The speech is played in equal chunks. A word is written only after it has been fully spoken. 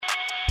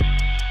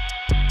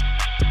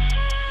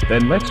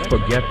Then let's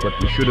forget what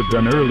we should have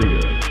done earlier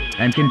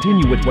and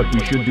continue with what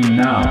we should do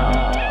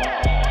now.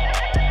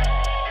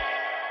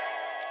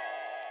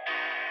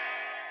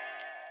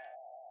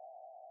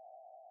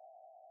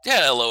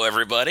 Hello,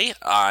 everybody.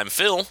 I'm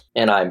Phil.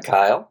 And I'm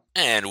Kyle.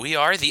 And we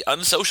are the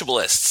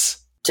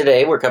Unsocialists.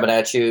 Today we're coming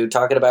at you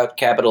talking about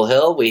Capitol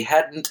Hill. We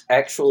hadn't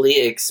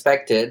actually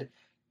expected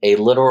a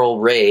literal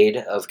raid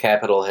of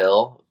Capitol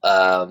Hill,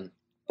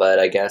 but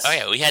I guess... Oh,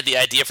 yeah, we had the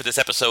idea for this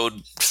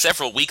episode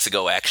several weeks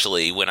ago,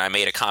 actually, when I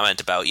made a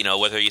comment about,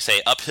 whether you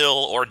say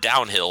uphill or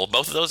downhill.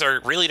 Both of those are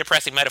really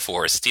depressing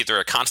metaphors. It's either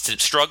a constant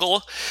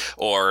struggle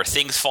or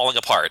things falling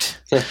apart.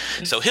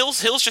 So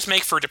hills just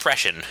make for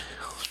depression.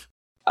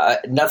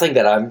 Nothing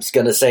that I'm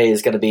going to say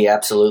is going to be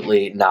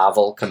absolutely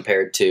novel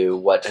compared to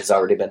what has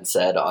already been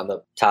said on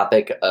the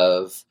topic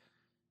of,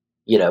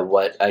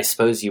 what I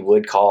suppose you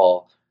would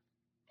call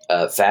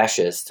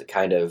fascist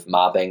kind of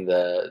mobbing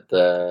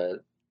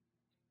the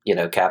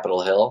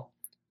Capitol Hill.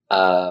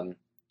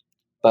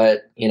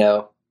 But,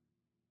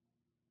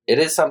 it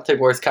is something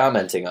worth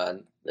commenting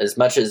on. As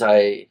much as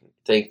I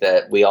think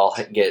that we all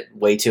get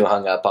way too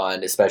hung up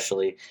on,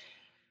 especially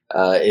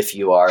if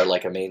you are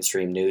like a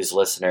mainstream news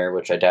listener,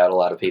 which I doubt a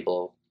lot of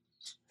people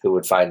who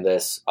would find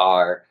this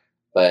are,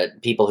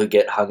 but people who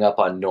get hung up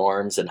on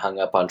norms and hung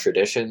up on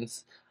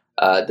traditions,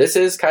 this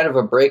is kind of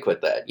a break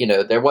with that.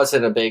 There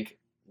wasn't a big,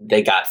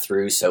 they got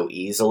through so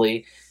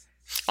easily.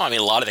 Oh, I mean,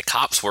 a lot of the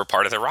cops were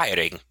part of the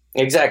rioting.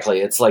 Exactly.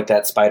 It's like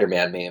that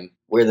Spider-Man meme.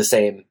 We're the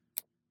same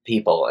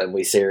people and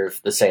we serve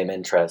the same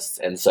interests.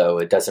 And so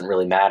it doesn't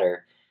really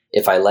matter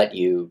if I let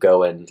you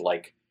go and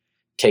like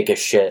take a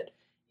shit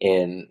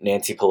in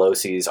Nancy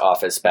Pelosi's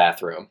office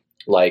bathroom.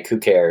 Like, who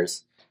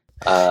cares?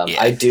 Yeah.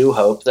 I do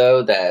hope,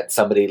 though, that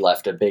somebody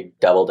left a big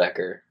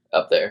double-decker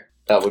up there.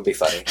 That would be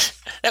funny.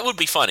 That would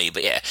be funny,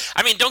 but yeah.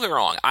 I mean, don't get me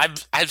wrong.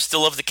 I'm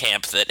still of the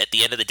camp that at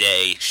the end of the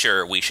day,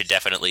 sure, we should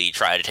definitely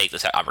try to take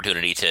this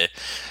opportunity to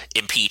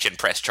impeach and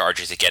press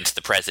charges against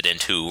the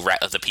president who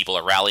the people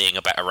are rallying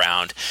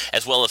around,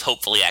 as well as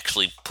hopefully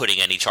actually putting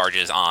any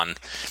charges on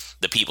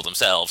the people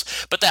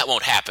themselves, but that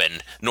won't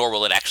happen, nor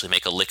will it actually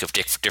make a lick of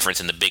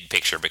difference in the big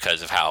picture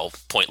because of how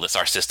pointless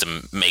our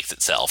system makes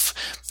itself.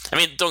 I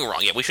mean, don't get me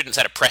wrong, yeah, we shouldn't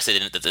set a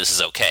precedent that this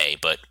is okay,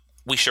 but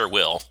we sure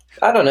will.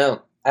 I don't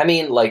know. I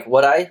mean, like,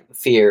 what I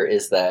fear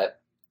is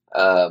that,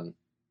 I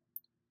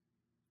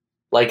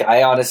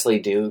honestly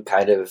do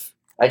kind of,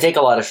 I take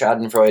a lot of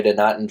schadenfreude and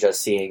not in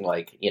just seeing,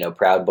 like,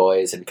 Proud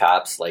Boys and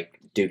cops, like,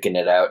 duking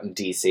it out in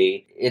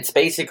D.C. It's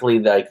basically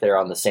like they're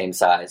on the same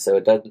side, so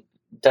it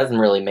doesn't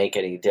really make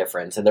any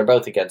difference, and they're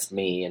both against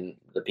me and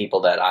the people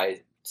that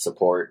I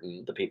support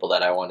and the people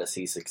that I want to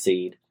see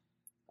succeed,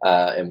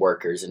 and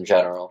workers in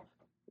general.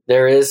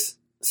 There is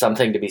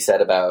something to be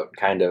said about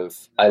kind of,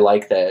 I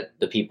like that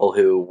the people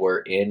who were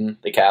in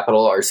the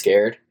Capitol are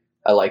scared.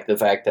 I like the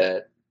fact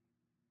that,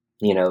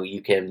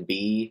 you can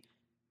be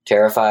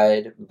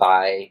terrified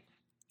by,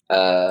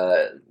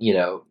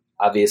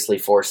 obviously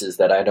forces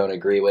that I don't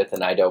agree with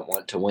and I don't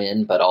want to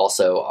win, but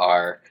also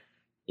are,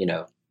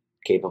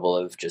 capable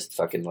of just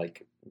fucking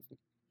like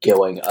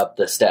going up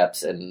the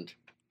steps and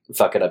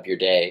fucking up your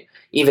day.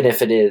 Even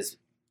if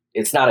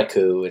it's not a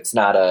coup, it's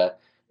not a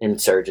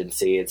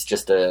insurgency, it's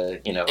just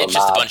it's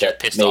just a bunch of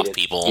pissed off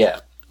people. Yeah.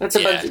 It's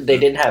a bunch, they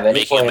didn't have any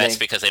making planning. a mess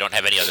because they don't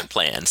have any other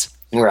plans.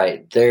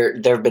 Right. There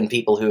have been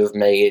people who have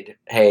made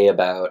hay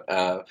about,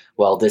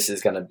 this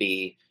is going to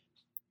be,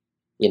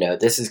 a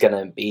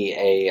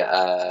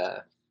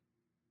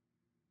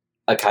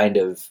kind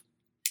of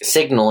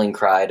signaling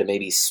cry to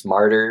maybe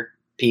smarter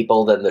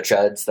people than the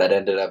chuds that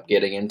ended up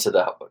getting into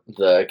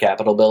the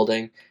Capitol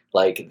building.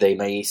 Like, they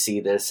may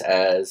see this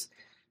as,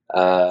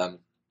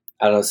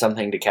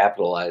 something to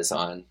capitalize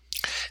on.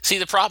 See,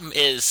 the problem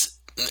is,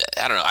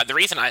 I don't know, the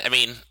reason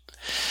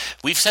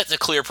we're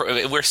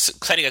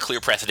setting a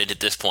clear precedent at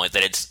this point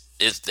that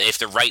is if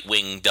the right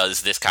wing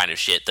does this kind of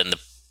shit, then the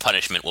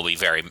punishment will be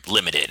very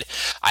limited.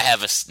 I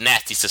have a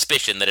nasty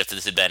suspicion that if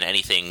this had been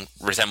anything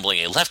resembling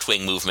a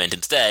left-wing movement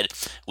instead,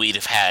 we'd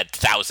have had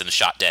thousands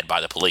shot dead by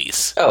the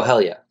police. Oh,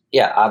 hell yeah.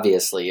 Yeah,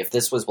 obviously. If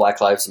this was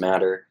Black Lives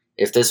Matter,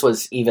 if this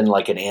was even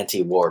like an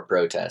anti-war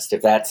protest,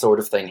 if that sort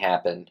of thing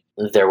happened,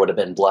 there would have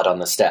been blood on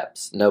the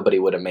steps. Nobody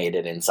would have made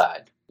it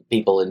inside.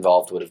 People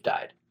involved would have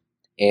died.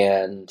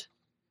 And,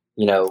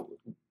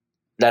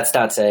 that's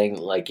not saying,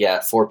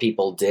 4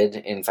 people did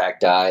in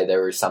fact die.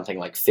 There was something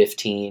like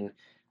 15.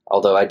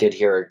 Although I did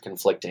hear a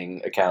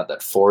conflicting account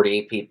that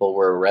 40 people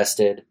were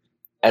arrested,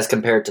 as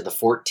compared to the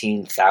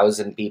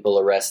 14,000 people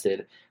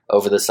arrested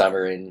over the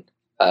summer in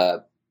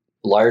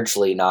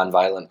largely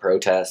nonviolent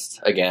protests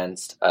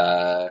against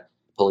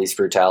police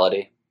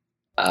brutality.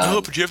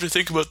 But you have to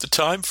think about the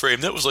time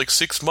frame. That was like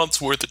 6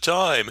 months worth of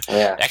time.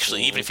 Yeah.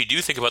 Actually, even if you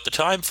do think about the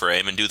time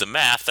frame and do the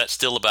math, that's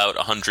still about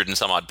 100 and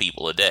some odd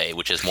people a day,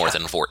 which is more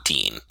than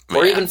 14.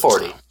 Or even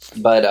 40. So.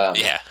 But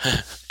yeah.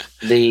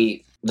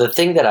 The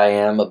thing that I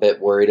am a bit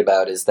worried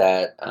about is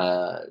that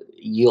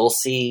you'll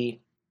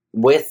see,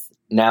 with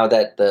now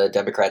that the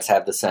Democrats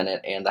have the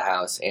Senate and the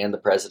House and the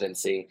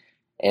presidency,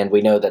 and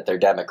we know that they're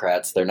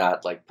Democrats, they're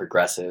not like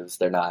progressives,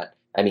 they're not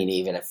I mean,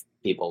 even if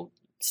people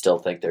still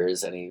think there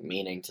is any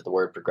meaning to the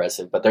word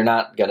progressive, but they're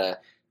not going to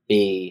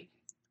be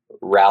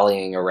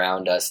rallying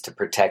around us to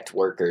protect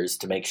workers,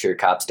 to make sure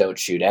cops don't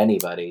shoot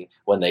anybody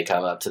when they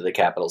come up to the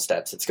Capitol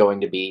steps. It's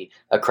going to be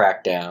a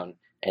crackdown,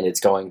 and it's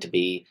going to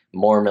be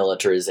more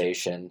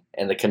militarization,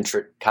 and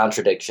the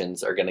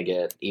contradictions are going to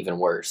get even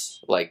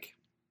worse. Like,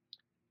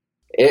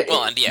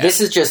 this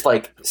is just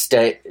like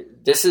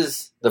this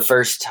is the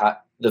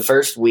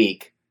first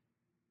week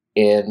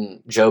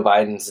in Joe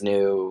Biden's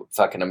new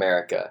fucking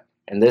America,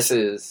 and this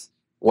is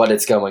what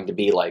it's going to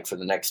be like for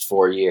the next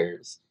 4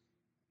 years.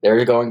 There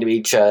are going to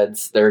be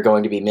chuds. There are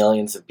going to be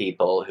millions of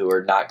people who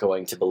are not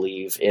going to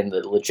believe in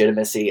the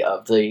legitimacy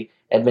of the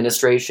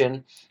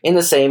administration, in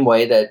the same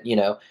way that, you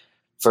know,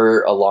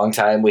 for a long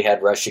time we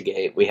had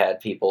Russiagate. We had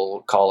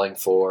people calling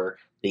for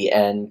the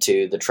end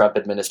to the Trump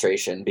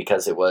administration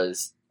because it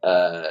was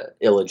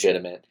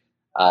illegitimate.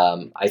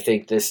 I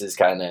think this is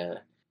kind of,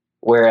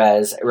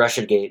 whereas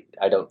Russiagate,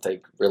 I don't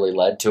think really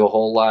led to a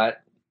whole lot.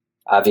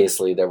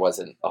 Obviously, there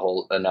wasn't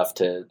enough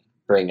to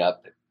bring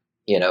up,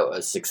 you know,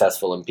 a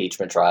successful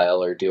impeachment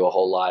trial or do a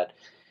whole lot.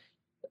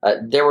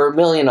 There were a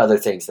million other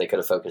things they could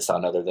have focused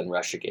on other than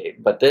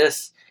Russiagate. But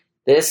this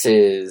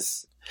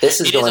is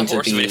going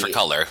to be a different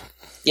color.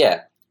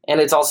 Yeah,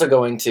 and it's also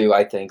going to,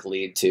 I think,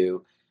 lead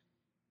to.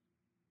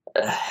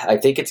 I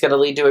think it's going to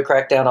lead to a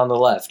crackdown on the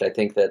left. I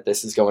think that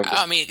this is going to.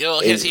 I mean,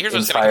 here's what's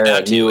going to come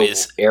down to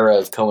is era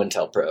of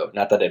COINTELPRO.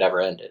 Not that it ever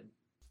ended.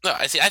 No,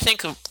 I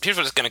think here's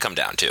what it's going to come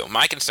down to.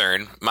 My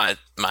concern, my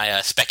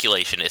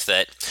speculation is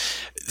that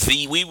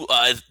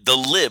the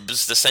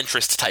libs, the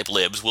centrist type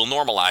libs, will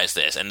normalize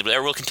this, and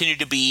there will continue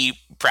to be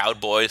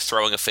Proud Boys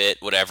throwing a fit,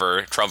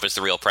 whatever. Trump is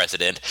the real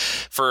president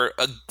for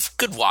a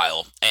good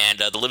while, and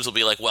the libs will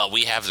be like, well,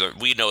 we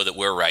know that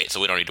we're right,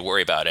 so we don't need to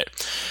worry about it.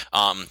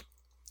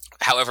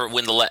 However,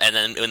 when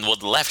the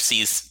left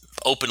sees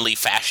openly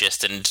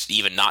fascist and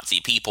even Nazi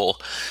people,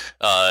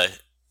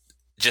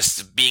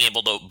 just being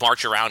able to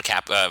march around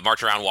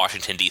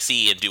Washington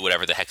D.C. and do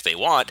whatever the heck they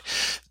want,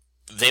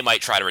 they might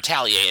try to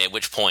retaliate. At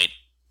which point,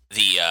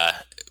 the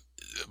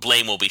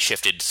blame will be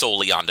shifted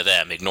solely onto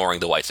them, ignoring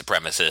the white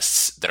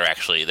supremacists that are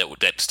actually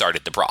that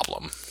started the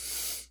problem.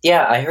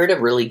 Yeah, I heard a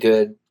really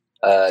good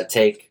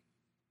take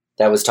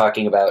that was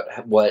talking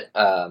about what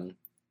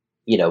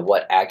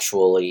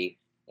actually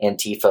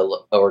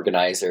Antifa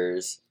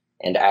organizers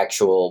and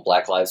actual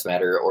Black Lives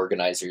Matter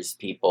organizers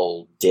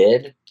people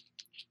did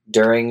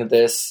during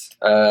this,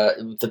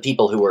 the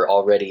people who were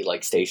already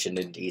like stationed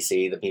in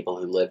DC, the people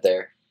who lived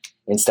there,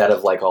 instead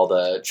of like all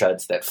the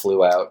chuds that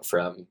flew out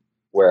from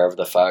wherever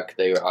the fuck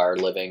they are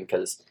living,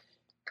 because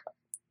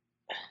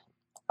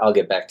I'll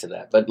get back to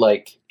that. But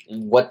like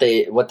what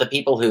the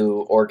people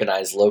who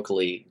organized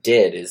locally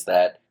did is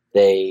that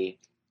they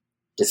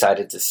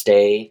decided to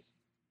stay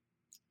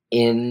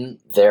in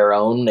their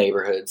own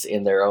neighborhoods,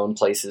 in their own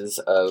places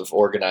of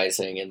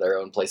organizing, in their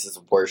own places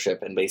of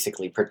worship, and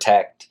basically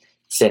protect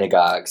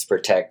synagogues,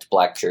 protect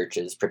black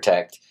churches,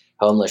 protect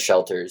homeless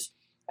shelters,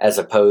 as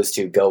opposed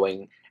to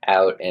going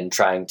out and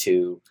trying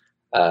to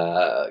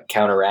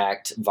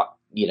counteract,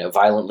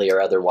 violently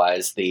or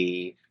otherwise,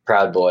 the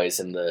Proud Boys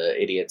and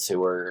the idiots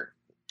who were,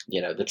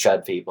 the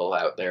chud people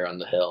out there on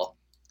the Hill.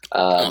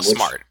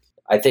 Smart.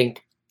 I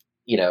think,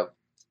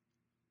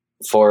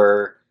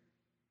 for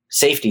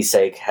safety's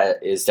sake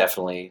is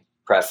definitely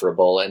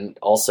preferable. And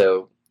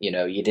also,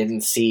 you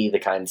didn't see the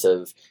kinds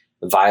of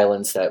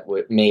violence that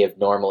may have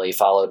normally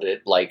followed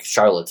it, like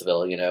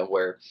Charlottesville,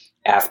 where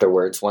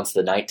afterwards, once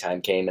the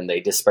nighttime came and they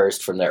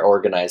dispersed from their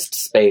organized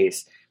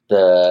space,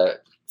 the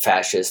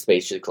fascists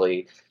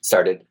basically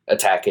started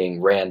attacking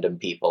random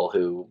people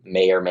who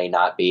may or may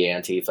not be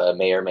Antifa,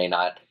 may or may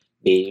not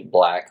be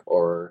black,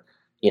 or,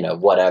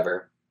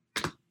 whatever.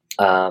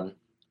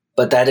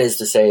 But that is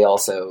to say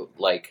also,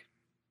 like,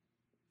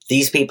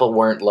 these people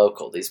weren't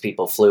local. These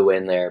people flew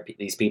in there.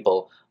 These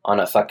people on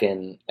a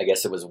fucking, I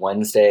guess it was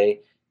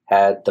Wednesday,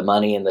 had the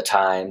money and the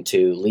time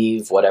to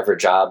leave whatever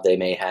job they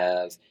may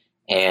have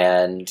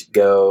and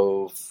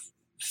go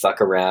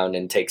fuck around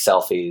and take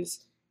selfies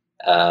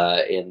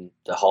in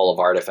the Hall of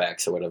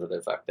Artifacts or whatever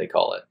the fuck they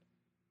call it.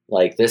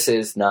 Like, this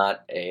is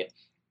not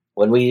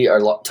when we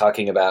are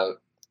talking about,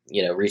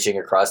 reaching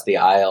across the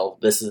aisle,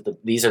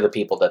 these are the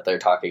people that they're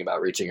talking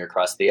about reaching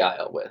across the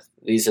aisle with.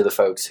 These are the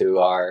folks who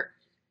are,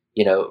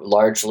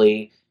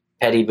 largely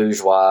petty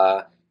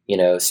bourgeois,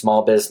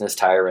 small business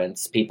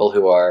tyrants, people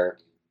who are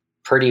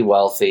pretty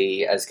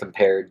wealthy as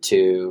compared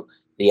to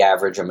the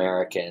average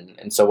American.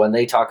 And so when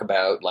they talk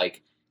about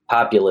like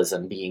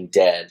populism being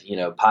dead,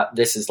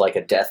 this is like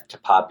a death to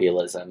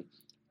populism.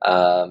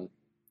 I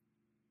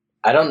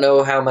don't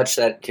know how much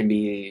that can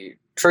be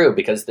true,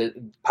 because the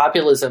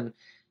populism,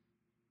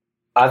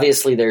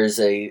 obviously there's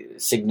a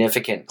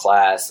significant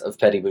class of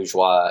petty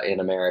bourgeois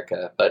in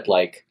America, but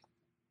like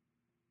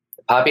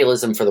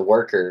populism for the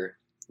worker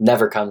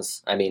never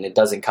comes, it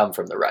doesn't come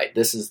from the right.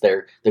 This is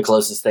the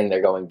closest thing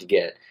they're going to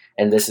get.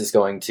 And this is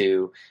going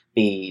to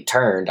be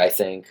turned, I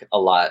think, a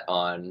lot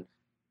on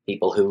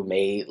people who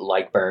may,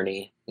 like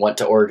Bernie, want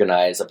to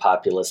organize a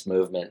populist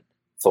movement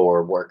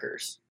for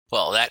workers.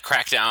 Well, that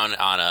crackdown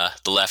on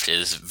the left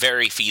is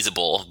very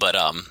feasible, but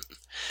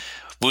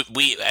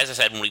we, as I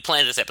said, when we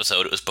planned this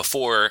episode, it was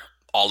before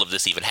all of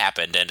this even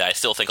happened, and I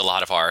still think a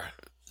lot of our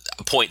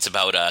points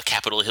about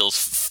Capitol Hill's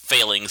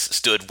failings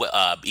stood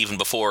even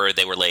before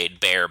they were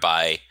laid bare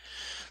by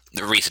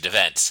the recent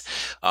events.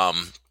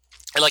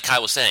 Like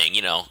Kyle was saying,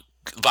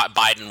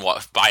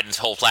 Biden's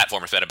whole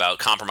platform has been about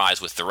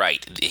compromise with the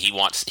right. He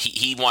wants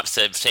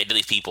to say to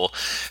these people,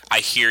 "I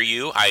hear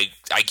you. I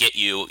get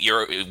you.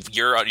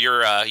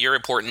 You're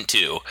important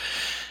too."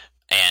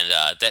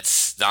 And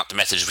that's not the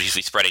message we should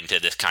be spreading to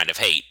this kind of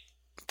hate,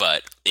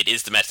 but it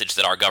is the message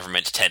that our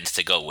government tends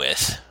to go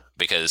with,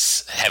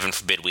 because heaven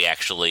forbid we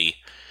actually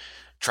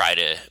try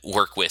to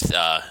work with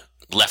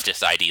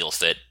leftist ideals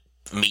that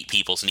meet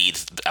people's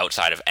needs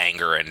outside of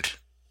anger and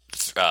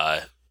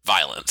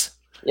violence.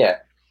 Yeah,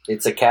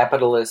 it's a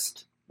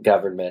capitalist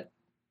government.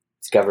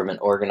 It's government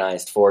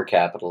organized for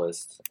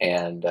capitalists,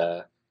 and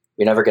you're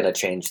never going to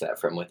change that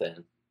from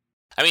within.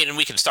 I mean, and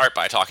we can start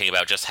by talking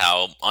about just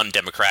how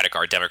undemocratic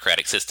our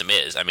democratic system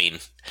is. I mean,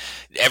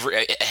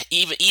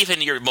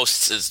 even your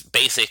most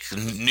basic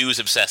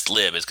news-obsessed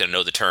lib is going to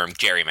know the term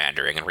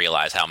gerrymandering and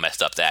realize how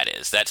messed up that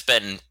is. That's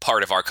been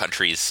part of our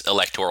country's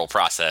electoral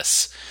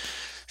process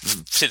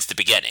since the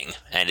beginning,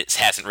 and it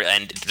hasn't.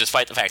 And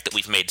despite the fact that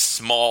we've made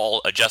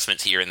small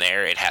adjustments here and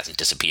there, it hasn't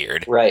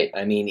disappeared. Right.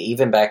 I mean,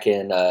 even back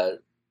in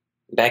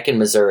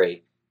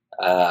Missouri.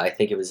 I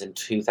think it was in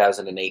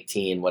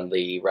 2018 when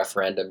the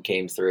referendum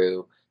came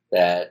through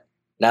that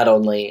not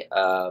only,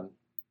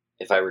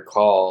 if I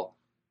recall,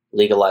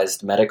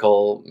 legalized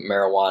medical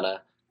marijuana,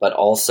 but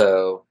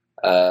also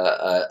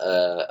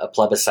a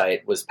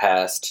plebiscite was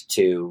passed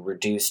to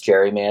reduce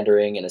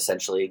gerrymandering and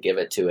essentially give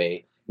it to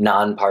a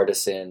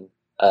nonpartisan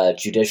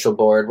judicial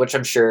board, which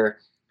I'm sure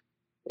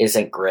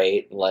isn't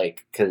great,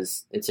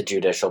 because it's a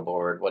judicial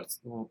board.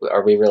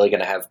 Are we really going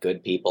to have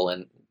good people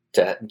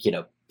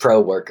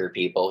pro-worker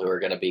people who are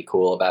going to be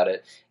cool about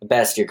it? At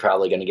best, you're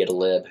probably going to get a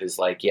lib who's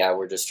like, yeah,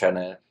 we're just trying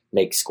to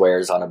make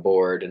squares on a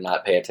board and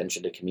not pay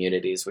attention to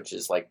communities, which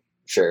is like,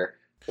 sure,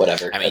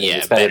 whatever. I mean, yeah,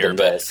 it's better than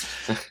this.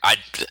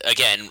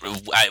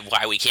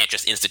 Why we can't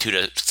just institute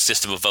a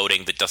system of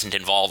voting that doesn't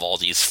involve all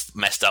these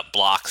messed up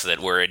blocks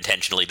that were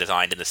intentionally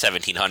designed in the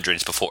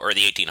 1700s or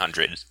the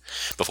 1800s,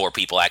 before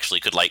people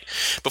actually could,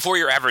 before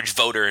your average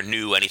voter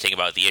knew anything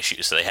about the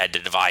issue, so they had to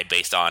divide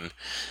based on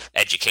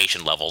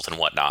education levels and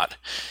whatnot.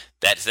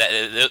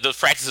 Those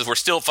practices were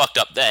still fucked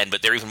up then,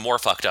 but they're even more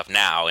fucked up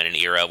now in an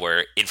era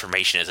where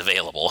information is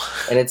available.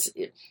 And it's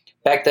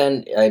back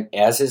then,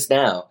 as is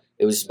now,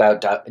 it was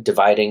about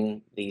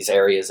dividing these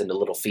areas into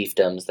little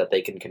fiefdoms that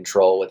they can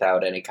control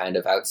without any kind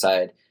of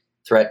outside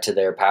threat to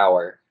their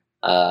power.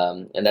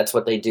 And that's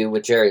what they do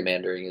with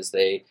gerrymandering. Is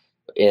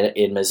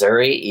in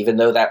Missouri, even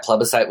though that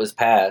plebiscite was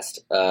passed,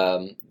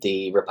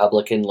 the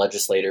Republican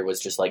legislator was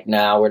just like,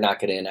 "No, we're not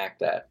going to enact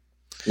that.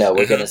 No,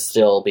 we're going to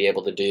still be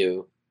able to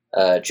do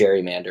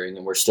gerrymandering,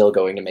 and we're still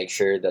going to make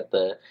sure that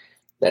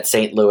that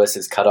St. Louis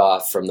is cut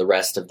off from the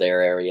rest of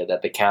their area,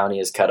 that the county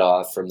is cut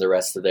off from the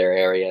rest of their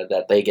area,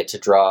 that they get to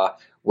draw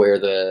where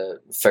the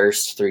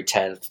 1st through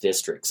 10th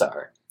districts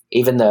are."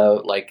 Even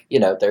though,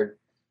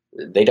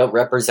 they don't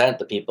represent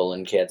the people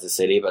in Kansas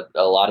City, but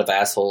a lot of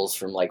assholes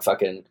from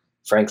fucking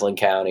Franklin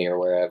County or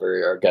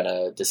wherever are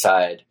gonna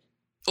decide.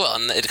 Well,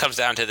 and it comes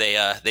down to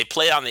they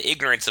play on the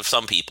ignorance of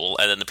some people,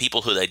 and then the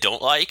people who they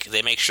don't like,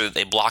 they make sure that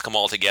they block them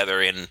all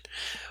together in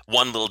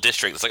one little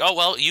district. It's like, oh,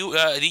 well, you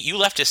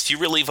leftists, you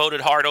really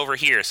voted hard over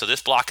here, so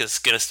this block is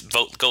going to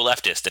go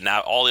leftist, and now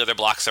all the other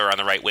blocks are on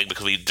the right wing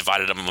because we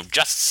divided them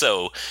just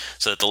so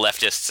that the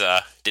leftists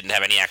didn't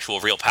have any actual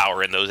real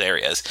power in those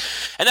areas.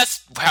 And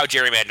that's how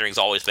gerrymandering's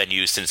always been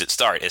used since its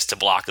start, is to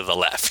block the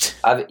left.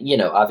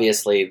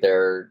 Obviously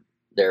there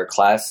are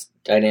class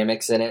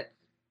dynamics in it,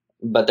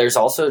 but there's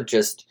also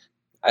just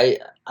I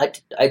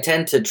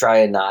tend to try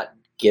and not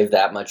give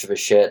that much of a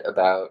shit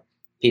about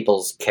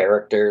people's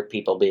character,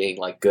 people being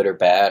good or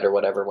bad or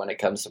whatever when it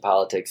comes to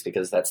politics,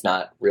 because that's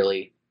not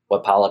really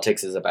what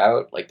politics is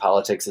about.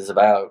 Politics is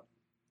about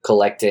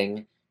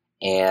collecting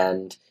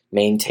and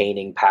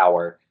maintaining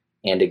power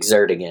and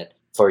exerting it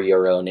for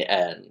your own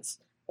ends.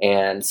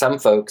 And some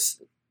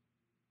folks,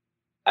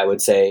 I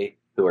would say,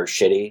 who are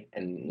shitty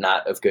and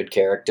not of good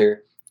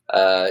character,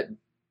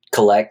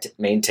 collect,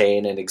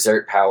 maintain, and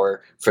exert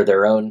power for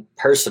their own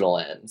personal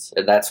ends.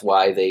 And that's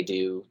why they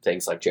do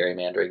things like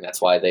gerrymandering.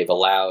 That's why they've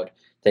allowed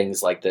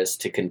things like this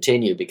to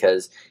continue,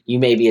 because you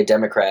may be a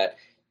Democrat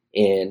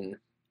in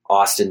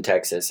Austin,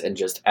 Texas, and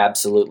just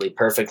absolutely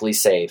perfectly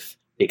safe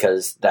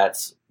because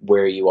that's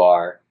where you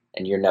are,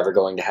 and you're never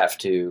going to have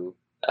to,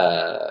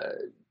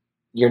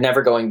 you're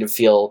never going to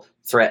feel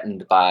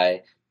threatened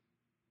by,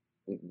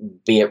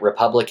 be it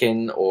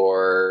Republican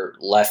or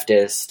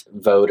leftist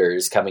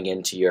voters coming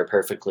into your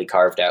perfectly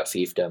carved out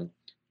fiefdom.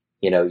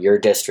 Your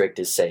district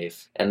is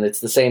safe. And it's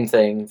the same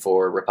thing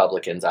for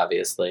Republicans,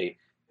 obviously,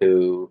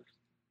 who,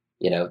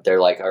 they're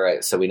like, all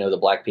right, so we know the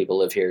black people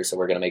live here, so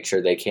we're going to make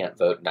sure they can't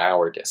vote in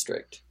our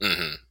district.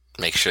 Mm-hmm.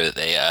 Make sure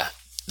that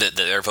that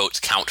their votes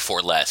count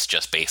for less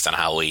just based on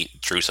how we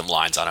drew some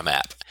lines on a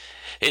map.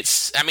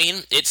 It's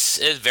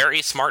a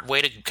very smart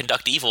way to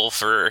conduct evil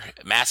for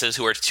masses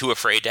who are too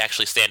afraid to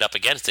actually stand up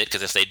against it,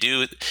 because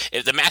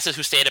if the masses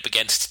who stand up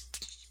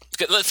against,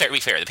 let's be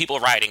fair, the people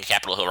rioting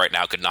Capitol Hill right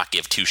now could not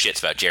give two shits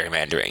about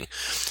gerrymandering.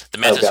 The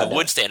masses who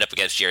would stand up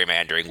against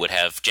gerrymandering would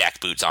have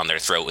jackboots on their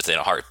throat within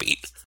a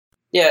heartbeat.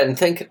 Yeah, and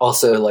think about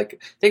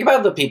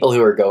the people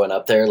who are going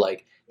up there,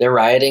 like, they're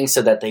rioting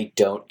so that they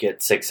don't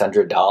get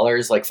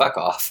 $600. Like, fuck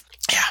off.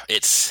 Yeah,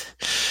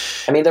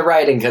 I mean, they're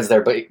rioting because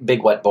their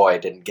big wet boy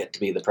didn't get to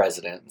be the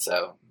president.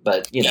 So,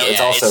 but it's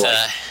also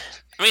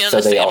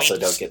so they also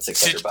don't get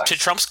 $600. To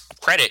Trump's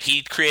credit,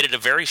 he created a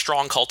very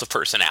strong cult of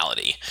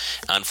personality.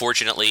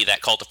 Unfortunately,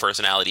 that cult of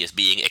personality is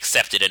being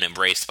accepted and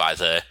embraced by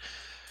the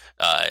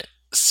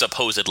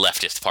supposed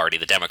leftist party,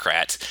 the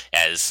Democrats,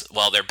 as,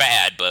 well, they're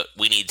bad, but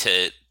we need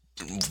to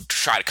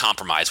try to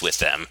compromise with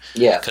them.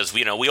 Yeah. Because,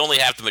 we only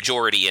have the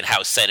majority in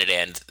House, Senate,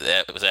 and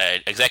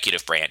the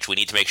executive branch. We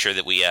need to make sure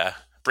that we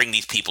bring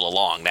these people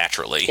along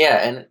naturally. Yeah,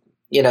 and,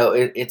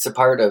 it's a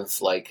part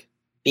of, like,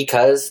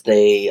 because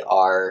they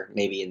are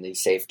maybe in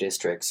these safe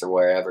districts or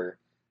wherever,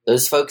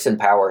 those folks in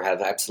power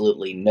have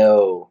absolutely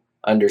no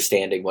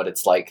understanding what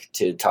it's like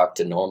to talk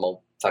to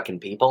normal fucking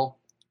people.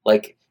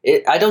 Like,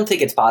 I don't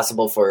think it's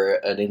possible for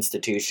an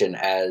institution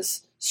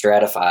as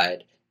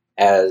stratified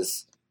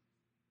as,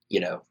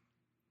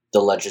 the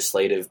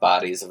legislative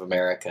bodies of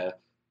America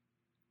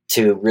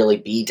to really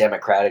be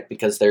democratic,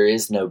 because there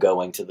is no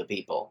going to the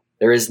people.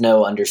 There is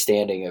no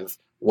understanding of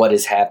what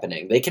is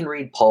happening. They can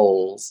read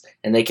polls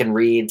and they can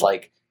read,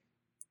 like,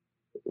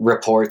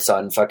 reports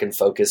on fucking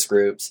focus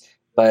groups,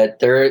 but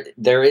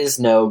there is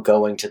no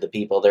going to the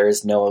people. There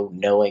is no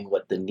knowing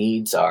what the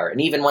needs are. And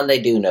even when they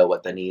do know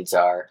what the needs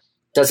are,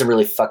 it doesn't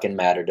really fucking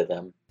matter to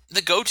them.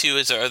 The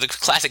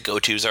classic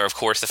go-tos are, of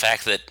course, the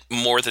fact that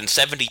more than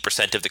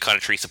 70% of the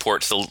country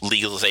supports the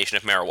legalization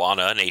of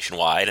marijuana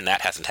nationwide, and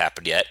that hasn't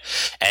happened yet.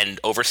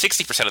 And over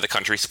 60% of the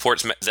country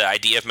supports the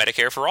idea of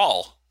Medicare for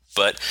all.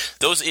 But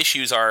those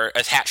issues are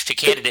attached to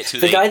candidates who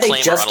the they guy claim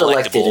they just are unelectable.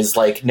 elected is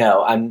like,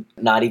 no, I'm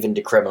not even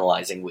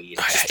decriminalizing weed.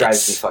 It just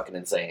drives me fucking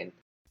insane.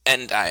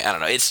 And I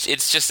don't know. It's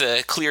just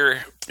a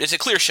clear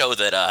show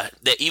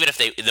that even if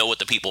they know what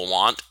the people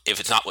want, if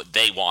it's not what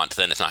they want,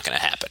 then it's not going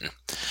to happen.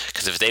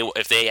 Because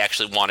if they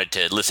actually wanted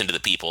to listen to the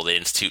people, they'd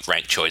institute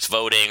ranked choice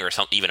voting or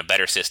even a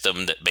better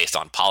system based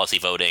on policy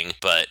voting.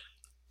 But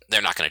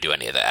they're not going to do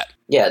any of that.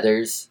 Yeah,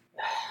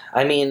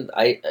 I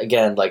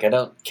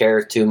don't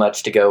care too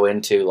much to go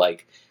into,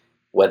 like,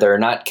 whether or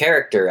not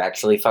character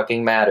actually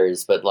fucking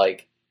matters, but,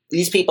 like,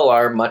 these people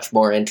are much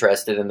more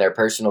interested in their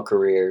personal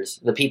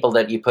careers. The people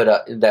that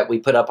we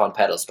put up on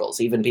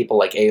pedestals, even people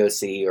like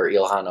AOC or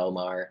Ilhan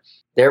Omar,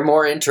 they're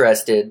more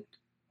interested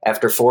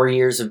after 4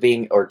 years of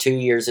being, or 2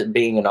 years of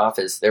being in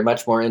office. They're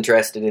much more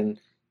interested in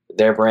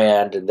their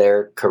brand and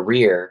their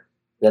career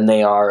than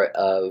they are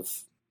of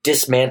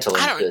dismantling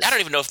this. I don't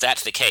even know if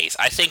that's the case.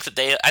 I think that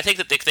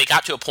they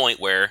got to a point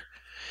where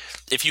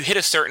if you hit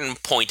a certain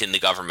point in the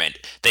government,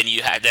 then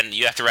you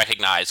have to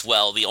recognize,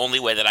 well, the only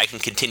way that I can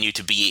continue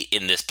to be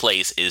in this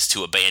place is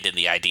to abandon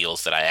the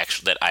ideals that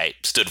I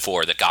stood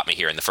for that got me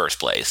here in the first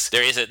place.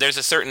 There's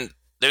a certain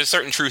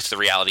truth to the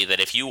reality that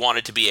if you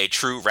wanted to be a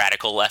true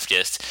radical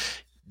leftist,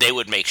 they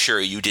would make sure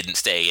you didn't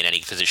stay in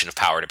any position of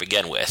power to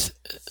begin with.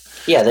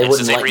 Yeah, they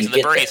wouldn't let you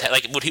get there.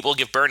 Like, when people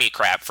give Bernie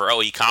crap for,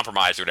 he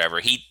compromised or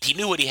whatever, he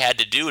knew what he had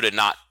to do to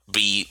not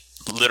be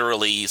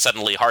literally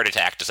suddenly heart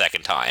attacked a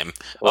second time.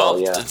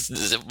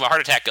 The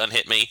heart attack gun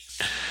hit me.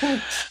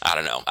 I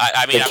don't know.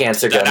 I mean, the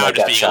cancer gun now I'm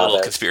just got being a little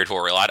out.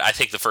 Conspiratorial. I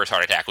think the first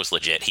heart attack was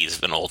legit.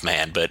 He's an old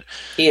man, but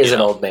he is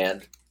an old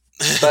man.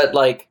 But,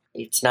 like,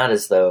 it's not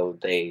as though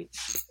they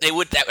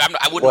would.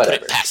 I wouldn't put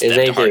it past them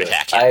to heart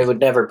attack him. I would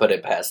never put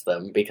it past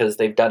them, because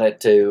they've done it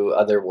to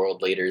other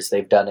world leaders.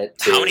 They've done it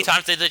to... How many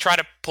times did they try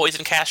to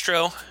poison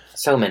Castro?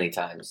 So many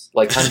times.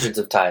 Like, hundreds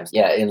of times.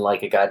 Yeah, in,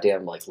 like, a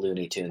goddamn, like,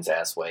 Looney Tunes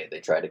ass way, they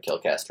tried to kill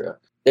Castro.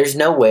 There's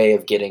no way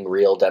of getting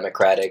real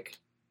democratic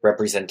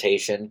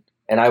representation,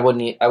 and I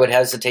would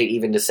hesitate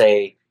even to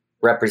say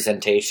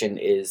representation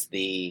is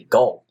the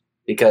goal,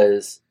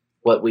 because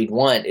what we'd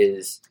want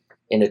is,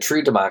 in a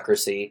true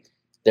democracy,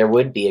 there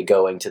would be a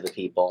going to the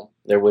people.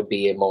 There would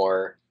be a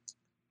more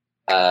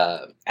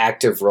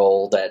active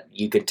role that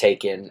you could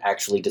take in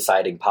actually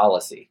deciding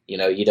policy.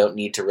 You don't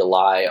need to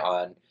rely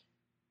on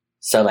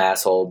some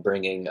asshole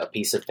bringing a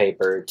piece of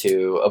paper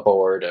to a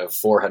board of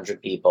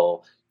 400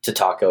 people to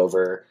talk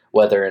over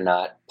whether or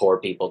not poor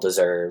people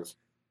deserve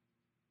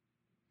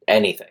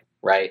anything,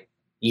 right?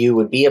 You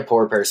would be a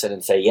poor person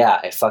and say, yeah,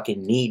 I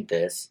fucking need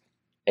this.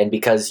 And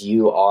because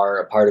you are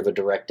a part of a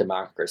direct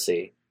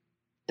democracy,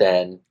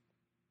 then,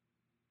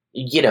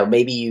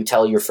 maybe you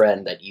tell your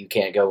friend that you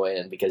can't go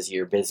in because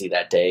you're busy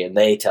that day, and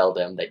they tell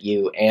them that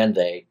you and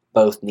they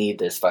both need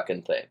this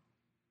fucking thing.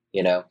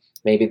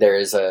 Maybe there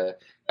is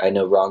I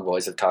know Wrong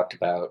Boys have talked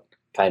about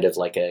kind of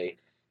like a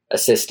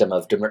system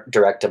of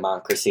direct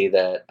democracy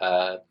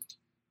that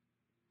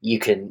you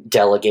can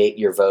delegate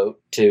your vote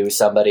to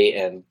somebody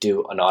and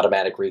do an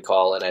automatic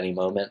recall at any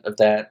moment of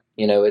that.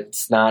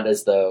 It's not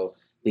as though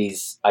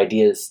these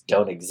ideas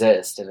don't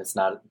exist, and it's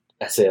not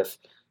as if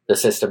the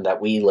system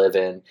that we live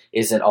in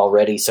isn't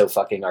already so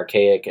fucking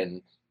archaic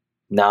and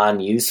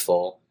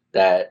non-useful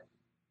that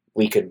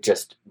we could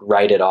just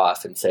write it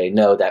off and say,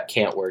 no, that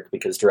can't work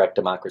because direct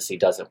democracy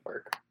doesn't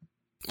work.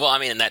 Well, I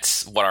mean, and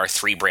that's what our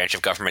three-branch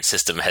of government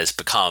system has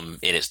become.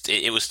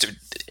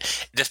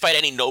 Despite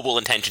any noble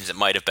intentions it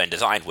might have been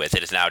designed with,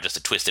 it is now just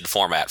a twisted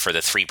format for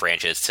the three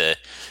branches to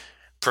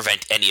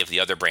prevent any of the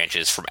other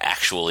branches from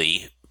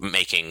actually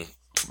making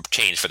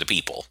change for the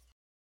people.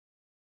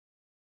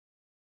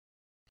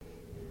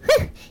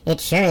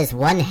 It sure is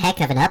one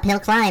heck of an uphill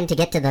climb to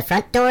get to the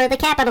front door of the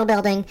Capitol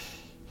building.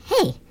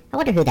 Hey, I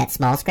wonder who that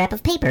small scrap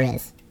of paper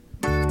is.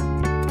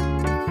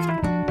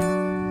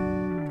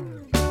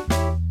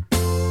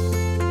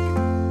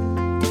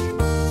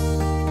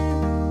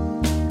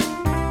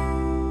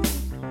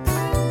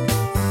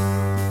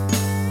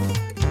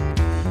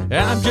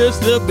 I'm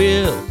just a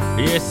bill,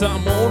 yes,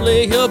 I'm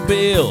only a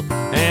bill,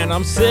 and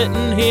I'm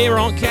sitting here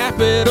on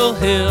Capitol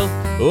Hill.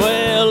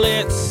 Well,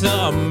 it's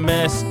a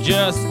mess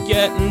just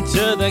getting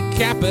to the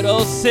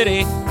capital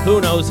city. Who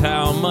knows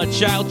how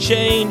much I'll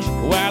change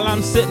while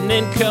I'm sitting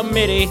in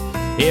committee.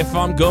 If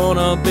I'm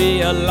gonna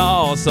be a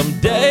law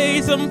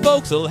someday, some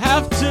folks will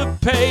have to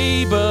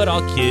pay, but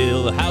I'll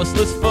kill the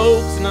houseless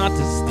folks not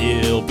to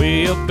still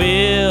be a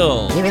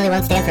bill. You really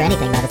won't stand for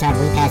anything by the time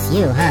we pass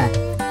you, huh?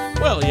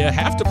 Well, you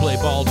have to play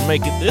ball to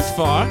make it this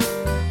far.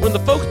 When the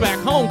folks back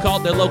home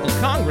called their local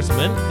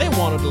congressman, they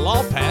wanted a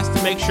law passed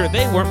to make sure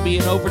they weren't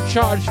being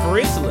overcharged for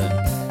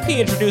insulin.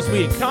 He introduced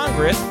me to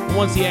Congress, and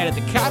once he added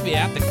the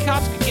caveat that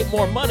cops could get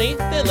more money,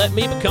 they let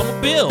me become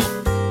a bill.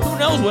 Who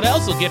knows what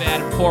else will get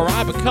added before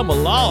I become a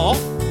law?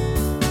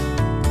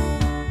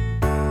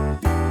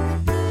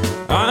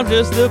 I'm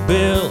just a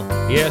bill,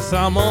 yes,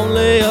 I'm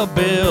only a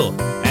bill,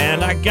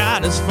 and I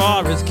got as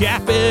far as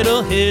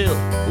Capitol Hill.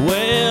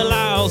 Well,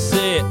 I'll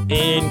sit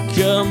in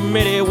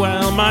committee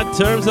while my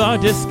terms are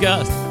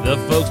discussed. The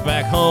folks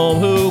back home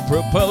who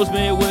proposed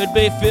me would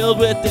be filled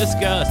with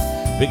disgust,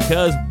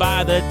 because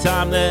by the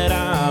time that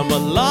I'm a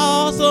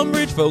law, some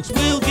rich folks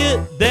will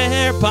get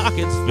their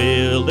pockets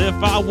filled if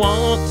I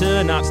want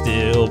to not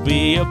still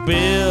be a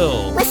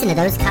bill. Listen to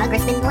those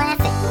congressmen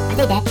laughing. Are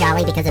they that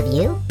jolly because of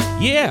you?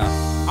 Yeah,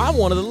 I'm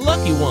one of the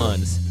lucky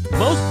ones.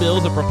 Most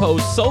bills are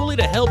proposed solely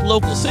to help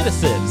local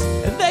citizens,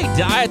 and they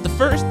die at the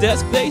first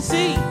desk they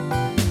see.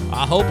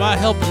 I hope I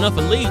help enough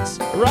elites,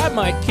 or I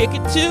might kick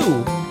it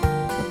too.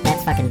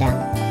 That's fucking dumb.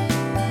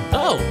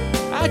 Oh,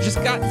 I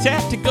just got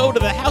tapped to go to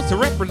the House of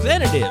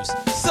Representatives.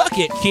 Suck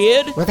it,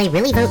 kid! Will they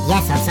really vote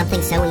yes on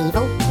something so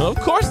evil? Of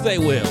course they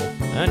will.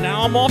 And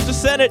now I'm off to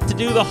Senate to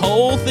do the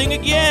whole thing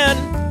again.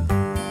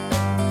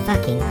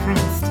 Fucking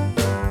Christ.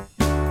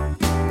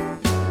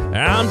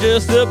 I'm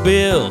just a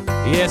bill,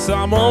 yes,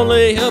 I'm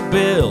only a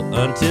bill,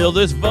 until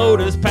this vote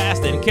is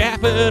passed in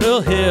Capitol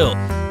Hill.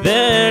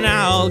 Then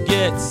I'll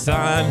get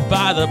signed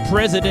by the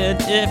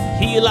president if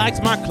he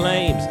likes my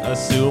claims,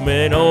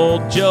 assuming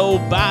old Joe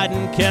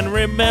Biden can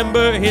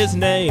remember his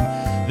name.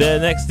 The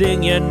next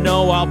thing you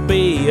know, I'll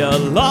be a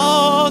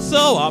law,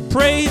 so I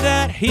pray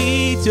that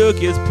he took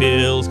his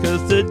pills,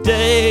 'cause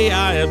today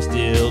I am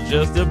still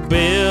just a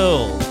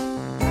bill.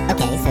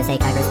 Okay, so say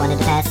Congress wanted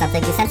to pass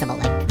something sensible,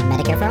 like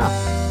Medicare for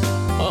all.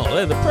 Oh,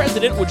 and the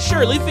president would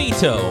surely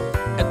veto.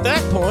 At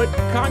that point,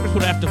 Congress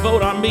would have to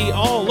vote on me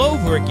all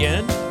over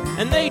again,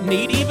 and they'd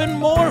need even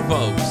more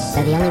votes.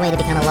 So the only way to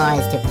become a law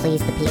is to please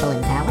the people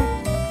in power?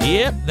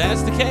 Yep,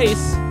 that's the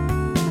case.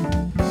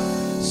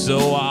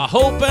 So I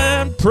hope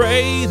and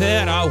pray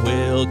that I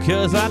will,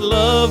 'cause I'd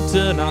love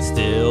to not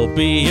still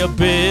be a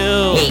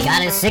bill. He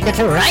got his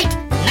signature right,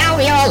 now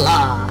we are a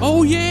law.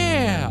 Oh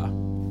yeah!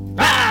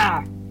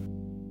 Rawr!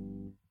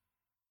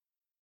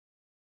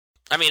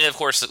 I mean, of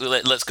course,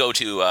 let's go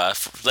to,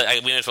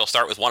 we may as well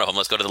start with one of them.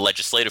 Let's go to the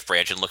legislative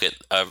branch and look at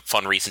a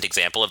fun recent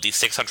example of these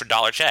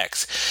 $600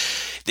 checks.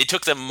 They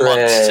took them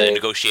months to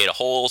negotiate a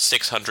whole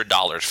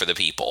 $600 for the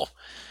people.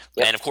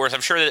 Yep. And of course, I'm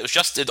sure that it was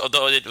just,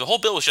 the whole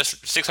bill was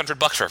just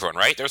 $600 for everyone,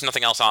 right? There was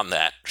nothing else on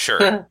that,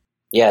 sure.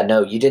 Yeah,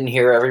 no, you didn't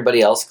hear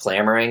everybody else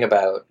clamoring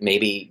about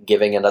maybe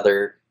giving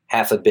another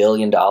 $500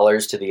 million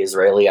to the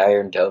Israeli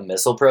Iron Dome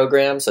missile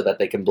program so that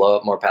they can blow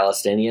up more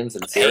Palestinians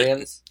and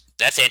Syrians?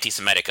 That's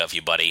anti-Semitic of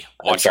you, buddy.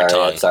 Watch I'm your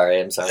tongue. I'm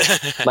sorry.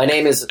 My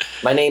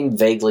name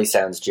vaguely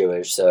sounds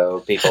Jewish, so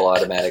people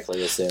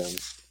automatically assume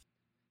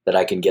that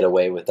I can get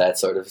away with that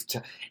sort of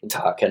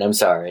talk. And I'm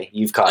sorry,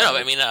 you've caught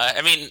me. No,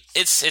 I mean,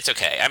 it's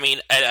okay. I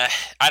mean,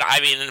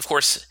 and of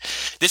course,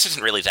 this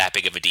isn't really that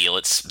big of a deal.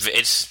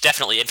 It's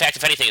definitely, in fact,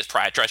 if anything, it's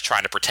just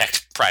trying to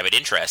protect private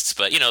interests.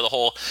 But the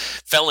whole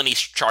felony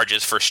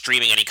charges for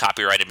streaming any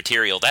copyrighted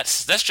material,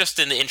 that's just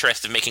in the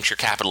interest of making sure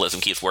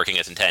capitalism keeps working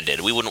as intended.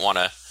 We wouldn't want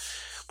to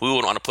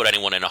put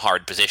anyone in a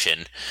hard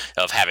position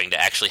of having to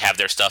actually have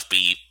their stuff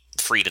be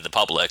free to the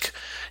public.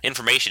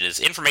 Information is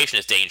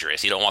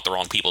dangerous. You don't want the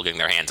wrong people getting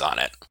their hands on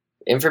it.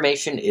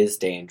 Information is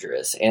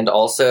dangerous, and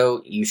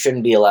also you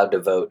shouldn't be allowed to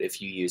vote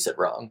if you use it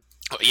wrong.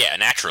 Oh, yeah,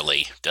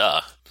 naturally,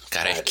 duh.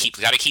 Gotta keep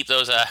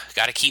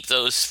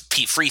those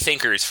free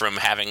thinkers from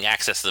having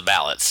access to the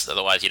ballots.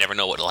 Otherwise, you never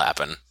know what'll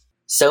happen.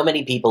 So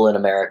many people in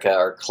America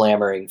are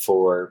clamoring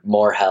for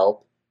more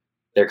help.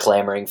 They're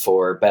clamoring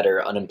for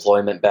better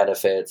unemployment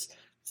benefits,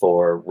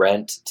 for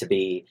rent to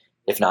be,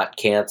 if not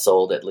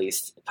canceled, at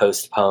least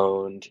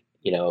postponed.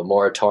 A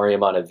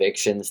moratorium on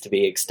evictions to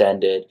be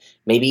extended.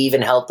 Maybe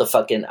even help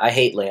I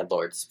hate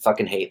landlords.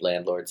 Fucking hate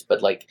landlords.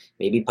 But,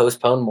 maybe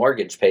postpone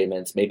mortgage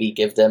payments. Maybe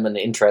give them an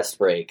interest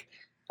break.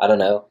 I don't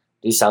know.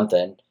 Do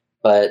something.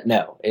 But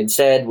no.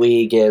 Instead,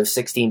 we give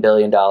 $16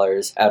 billion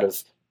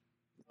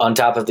on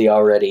top of the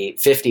already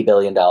 $50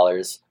 billion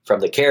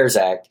from the CARES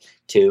Act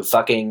to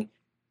fucking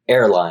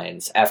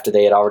airlines after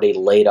they had already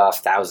laid off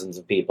thousands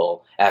of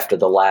people after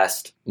the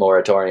last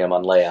moratorium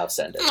on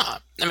layoffs ended.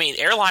 I mean,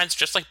 airlines,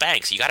 just like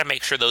banks, you got to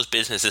make sure those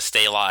businesses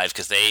stay alive,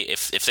 because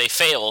if they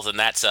fail, then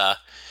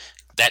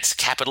that's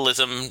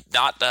capitalism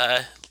not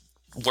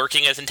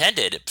working as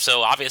intended.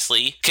 So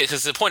obviously,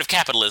 because the point of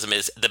capitalism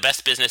is the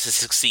best businesses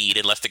succeed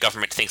unless the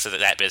government thinks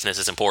that business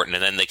is important,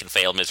 and then they can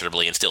fail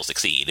miserably and still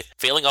succeed.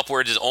 Failing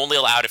upwards is only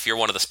allowed if you're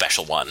one of the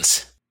special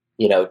ones.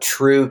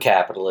 True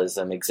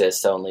capitalism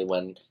exists only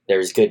when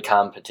there's good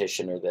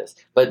competition or this.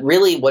 But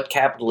really what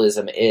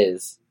capitalism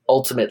is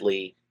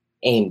ultimately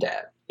aimed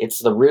at, it's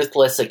the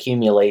ruthless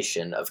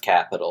accumulation of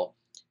capital.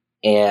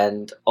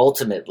 And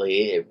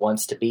ultimately it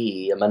wants to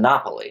be a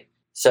monopoly.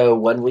 So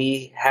when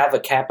we have a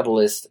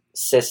capitalist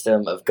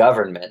system of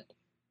government,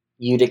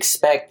 you'd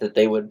expect that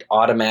they would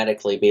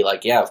automatically be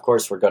like, yeah, of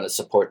course we're going to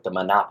support the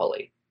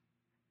monopoly.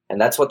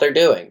 And that's what they're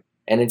doing.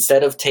 And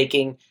instead of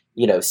taking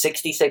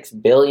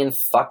 $66 billion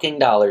fucking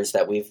dollars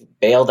that we've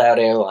bailed out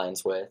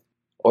airlines with,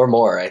 or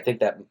more. I think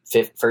that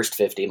first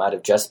 50 might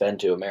have just been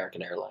to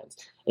American Airlines.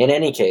 In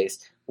any case,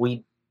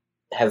 we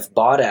have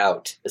bought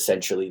out,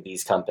 essentially,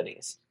 these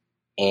companies.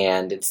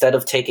 And instead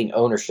of taking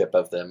ownership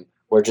of them,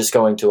 we're just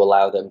going to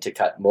allow them to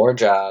cut more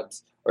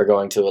jobs. We're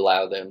going to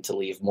allow them to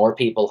leave more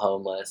people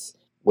homeless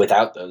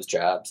without those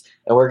jobs.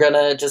 And we're going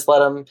to just let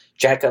them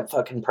jack up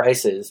fucking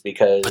prices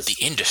because... But the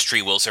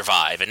industry will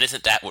survive, and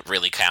isn't that what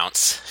really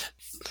counts?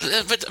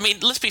 But, I mean,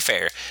 let's be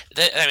fair.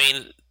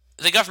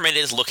 The government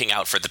is looking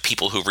out for the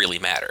people who really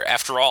matter.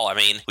 After all, I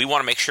mean, we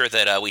want to make sure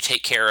that we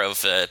take care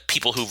of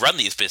people who run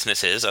these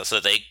businesses so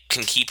that they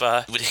can keep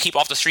off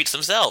the streets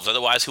themselves.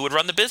 Otherwise, who would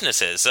run the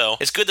businesses? So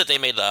it's good that they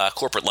made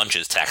corporate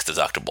lunches tax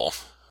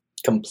deductible.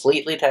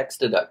 Completely tax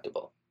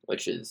deductible,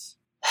 which is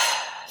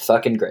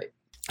fucking great.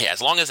 Yeah,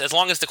 as long as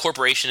the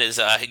corporation is,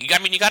 you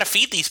got to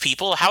feed these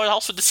people. How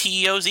else would the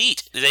CEOs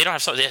eat? They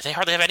don't have they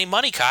hardly have any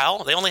money,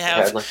 Kyle. They only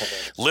have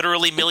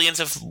literally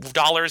millions of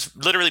dollars,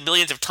 literally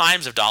millions of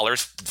times of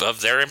dollars of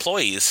their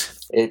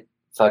employees. It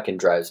fucking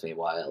drives me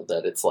wild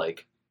that it's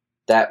like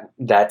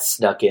that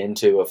snuck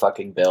into a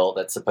fucking bill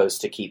that's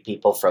supposed to keep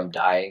people from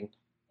dying,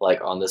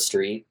 on the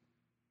street,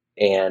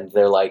 and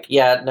they're like,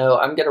 yeah, no,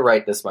 I'm gonna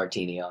write this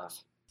martini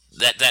off.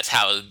 That's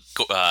how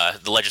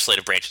the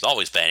legislative branch has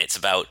always been. It's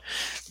about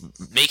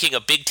making a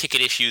big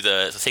ticket issue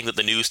the thing that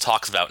the news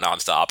talks about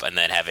nonstop, and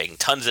then having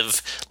tons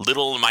of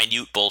little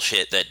minute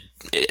bullshit that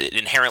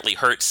inherently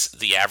hurts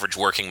the average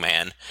working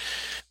man,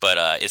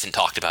 but isn't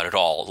talked about at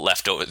all,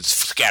 left over,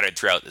 scattered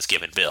throughout this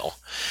given bill.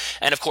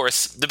 And of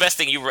course, the best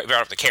thing, you brought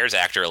up the CARES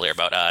Act earlier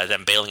about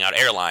them bailing out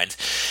airlines.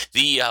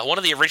 One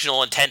of the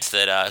original intents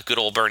that good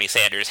old Bernie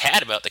Sanders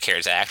had about the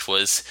CARES Act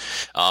was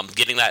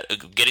getting that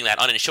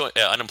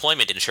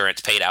unemployment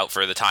insurance paid out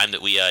for the time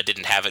that we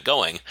didn't have it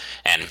going.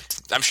 And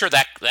I'm sure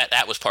that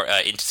was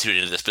instituted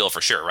into this bill for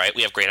sure, right?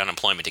 We have great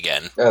unemployment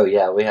again. Oh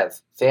yeah, we have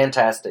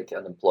fantastic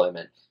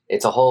unemployment.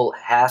 It's a whole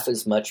half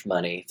as much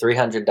money,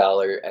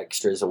 $300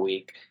 extras a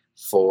week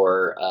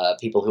for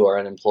people who are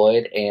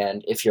unemployed.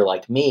 And if you're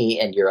like me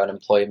and your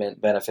unemployment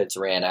benefits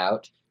ran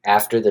out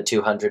after the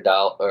 $200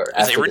 or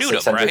after the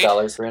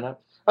 $600 ran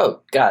out,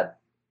 oh God,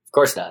 of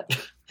course not.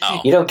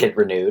 Oh. You don't get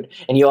renewed,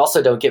 and you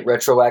also don't get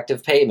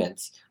retroactive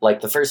payments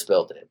like the first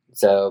bill did.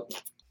 So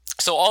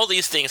all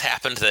these things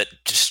happened that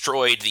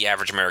destroyed the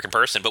average American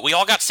person, but we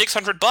all got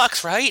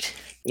 $600, right?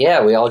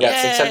 Yeah, we all got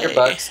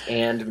 $600,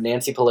 and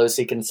Nancy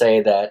Pelosi can say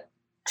that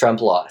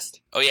Trump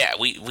lost. Oh yeah,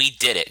 we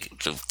did it.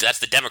 That's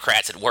the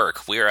Democrats at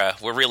work. We're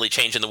really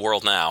changing the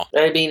world now.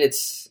 I mean,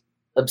 it's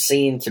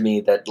obscene to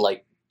me that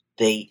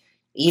they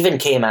even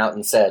came out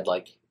and said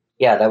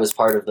yeah, that was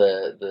part of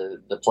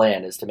the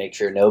plan, is to make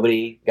sure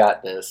nobody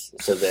got this,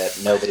 so that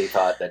nobody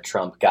thought that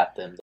Trump got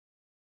them.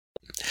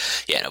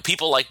 Yeah, no,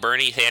 people like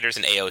Bernie Sanders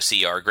and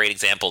AOC are a great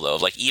example, though.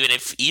 Even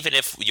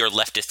if your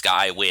leftist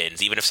guy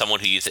wins, even if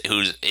someone whose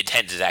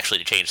intent is actually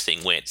to change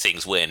things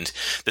wins,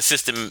 the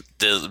system,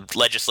 the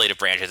legislative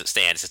branch as it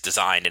stands, is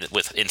designed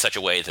in such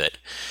a way that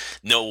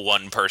no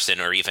one person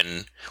or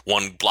even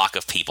one block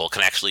of people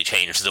can actually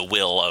change the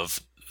will of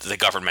the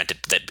government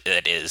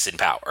that is in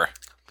power.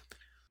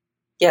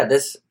 Yeah,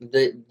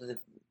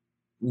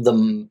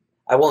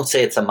 I won't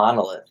say it's a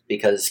monolith,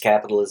 because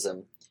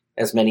capitalism,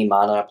 as many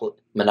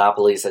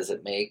monopolies as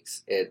it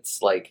makes,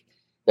 it's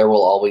there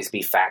will always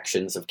be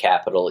factions of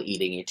capital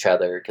eating each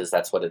other because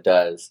that's what it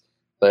does.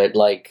 But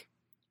like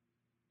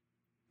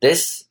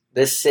this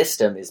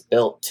system is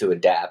built to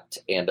adapt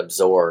and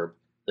absorb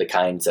the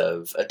kinds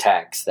of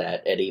attacks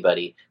that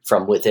anybody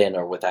from within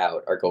or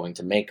without are going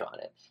to make on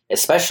it,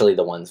 especially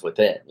the ones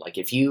within. Like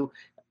if you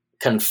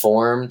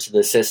conform to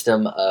the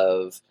system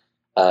of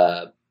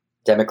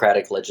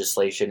democratic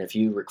legislation,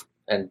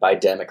 and by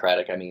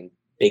democratic I mean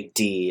big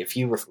D, if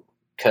you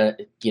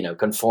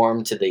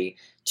conform to the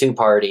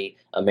two-party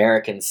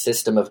American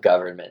system of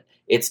government,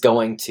 it's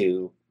going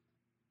to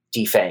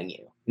defang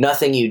you.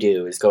 Nothing you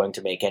do is going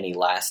to make any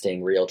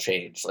lasting, real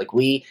change. Like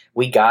we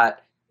got,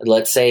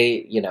 let's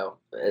say,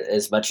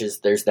 as much as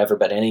there's never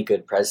been any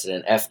good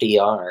president,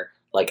 FDR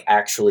like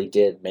actually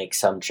did make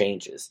some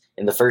changes.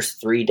 In the first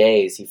 3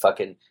 days, he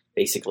fucking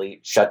basically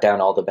shut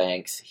down all the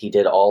banks. He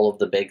did all of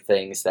the big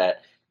things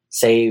that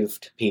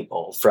saved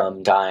people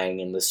from dying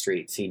in the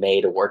streets. He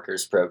made a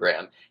workers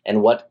program.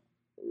 And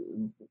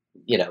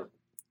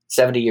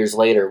 70 years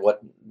later,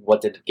 what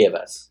did it give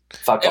us?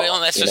 Fuck all.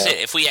 That's just it.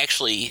 It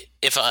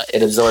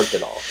absorbed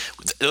it all.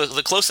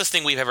 The closest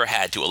thing we've ever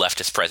had to a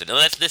leftist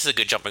president. This is a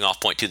good jumping off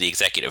point to the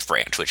executive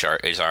branch, which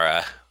is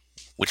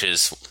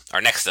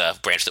our next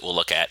branch that we'll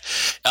look at.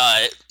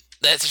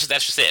 That's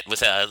just it.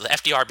 With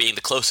FDR being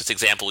the closest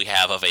example we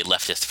have of a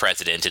leftist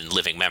president in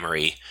living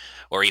memory,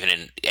 or even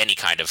in any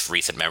kind of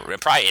recent memory,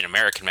 probably in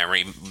American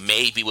memory,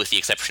 maybe with the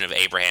exception of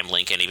Abraham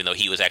Lincoln, even though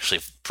he was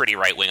actually pretty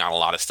right-wing on a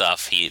lot of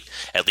stuff. He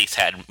at least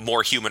had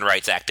more human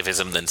rights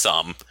activism than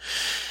some.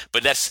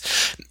 But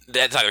that's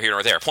neither here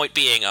nor there. Point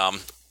being,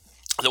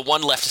 the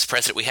one leftist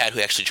president we had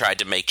who actually tried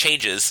to make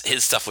changes,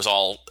 his stuff was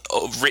all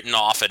written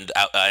off and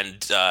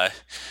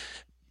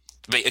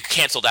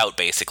canceled out,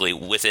 basically,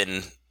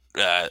 within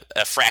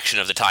a fraction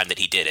of the time that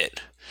he did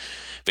it.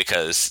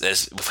 Because,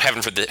 as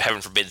heaven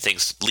forbid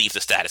things leave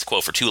the status quo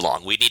for too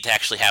long, we need to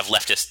actually have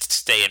leftists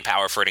stay in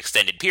power for an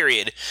extended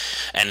period,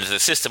 and the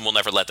system will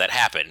never let that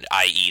happen,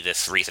 i.e.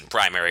 this recent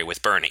primary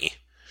with Bernie.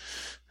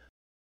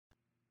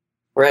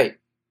 Right.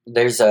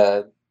 There's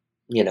there's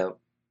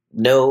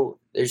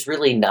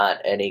really not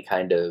any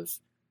kind of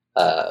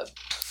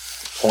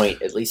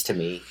point, at least to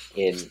me,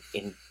 in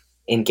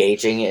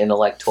engaging in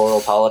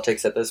electoral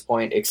politics at this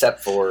point,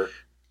 except for,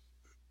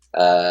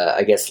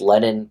 I guess,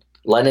 Lenin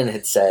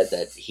had said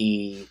that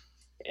he,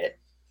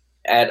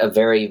 at a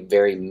very,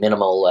 very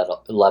minimal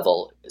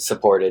level,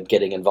 supported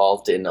getting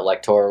involved in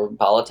electoral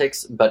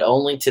politics, but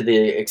only to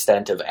the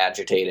extent of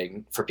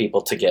agitating for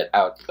people to get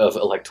out of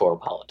electoral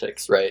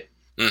politics, right?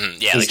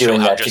 Mm-hmm. Yeah, he's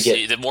doing that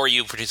the more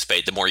you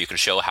participate, the more you can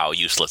show how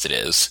useless it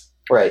is.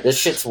 Right, this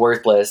shit's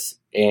worthless,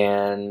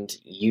 and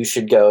you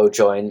should go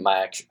join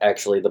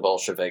the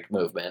Bolshevik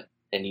movement,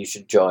 and you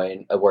should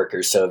join a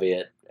workers'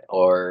 Soviet,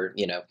 or,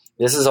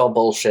 this is all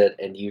bullshit,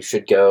 and you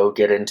should go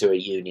get into a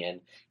union,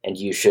 and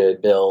you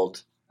should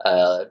build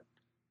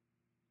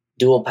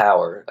dual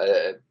power,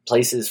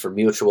 places for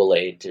mutual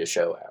aid to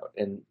show out,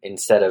 and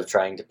instead of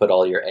trying to put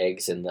all your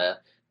eggs in the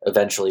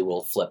eventually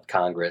we'll flip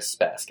Congress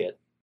basket.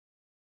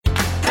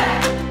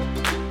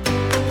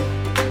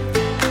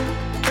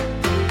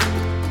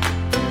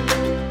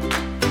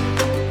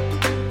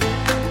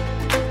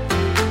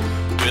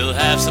 We'll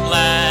have some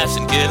laughs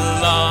and get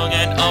along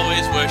and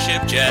always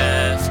worship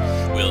Jeff.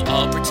 We'll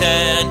all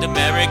pretend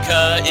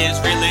America is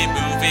really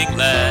moving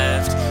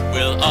left.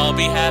 We'll all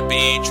be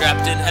happy,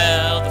 trapped in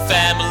hell, the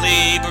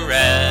family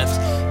bereft.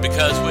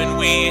 Because when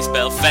we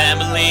spell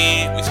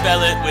family, we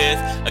spell it with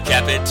a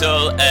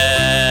capital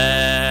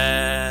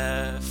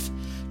F.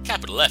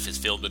 Capital F is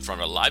filmed in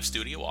front of a live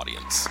studio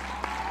audience.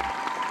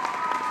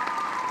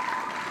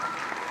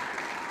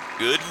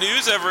 Good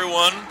news,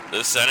 everyone.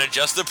 The Senate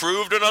just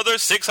approved another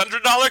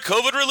 $600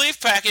 COVID relief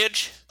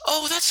package.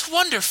 Oh, that's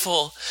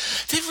wonderful.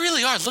 They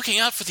really are looking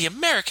out for the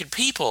American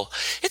people.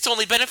 It's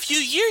only been a few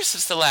years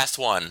since the last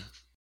one.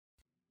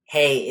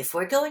 Hey, if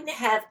we're going to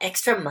have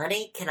extra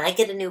money, can I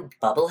get a new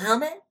bubble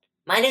helmet?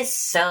 Mine is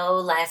so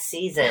last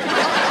season.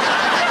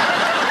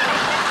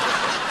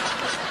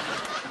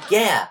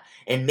 Yeah,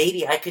 and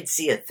maybe I could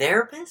see a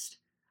therapist?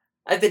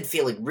 I've been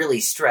feeling really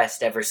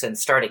stressed ever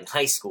since starting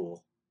high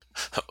school.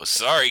 Oh,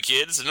 sorry,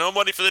 kids. No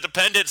money for the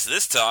dependents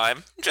this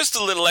time. Just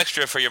a little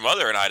extra for your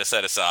mother and I to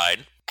set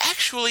aside.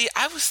 Actually,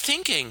 I was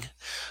thinking,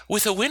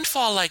 with a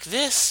windfall like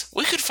this,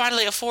 we could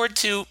finally afford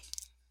to,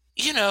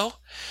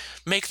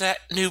 make that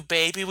new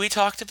baby we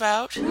talked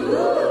about.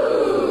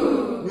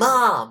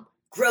 Mom,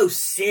 gross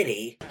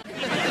city.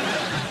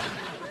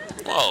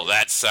 Well,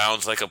 that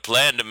sounds like a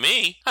plan to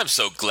me. I'm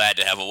so glad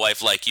to have a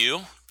wife like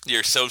you.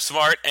 You're so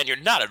smart, and you're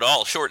not at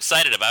all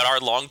short-sighted about our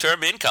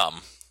long-term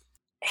income.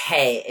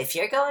 Hey, if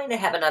you're going to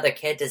have another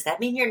kid, does that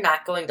mean you're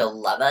not going to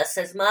love us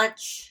as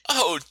much?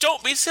 Oh,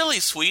 don't be silly,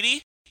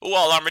 sweetie.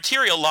 While our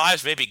material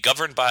lives may be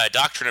governed by a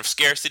doctrine of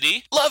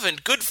scarcity, love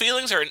and good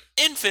feelings are an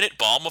infinite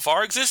balm of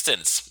our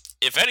existence.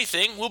 If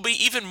anything, we'll be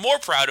even more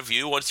proud of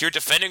you once you're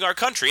defending our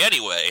country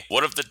anyway.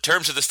 One of the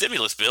terms of the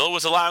stimulus bill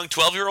was allowing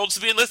 12-year-olds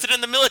to be enlisted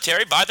in the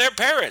military by their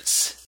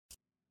parents.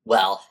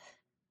 Well,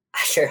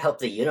 I sure hope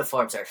the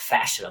uniforms are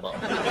fashionable.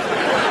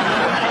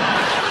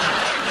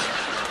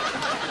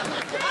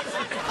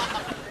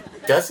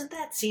 Doesn't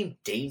that seem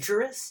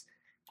dangerous?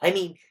 I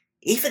mean,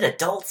 even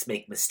adults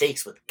make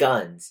mistakes with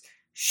guns.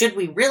 Should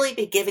we really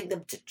be giving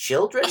them to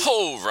children?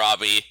 Oh,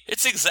 Robbie,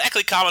 it's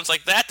exactly comments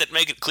like that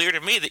make it clear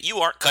to me that you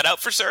aren't cut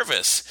out for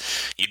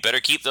service. You'd better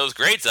keep those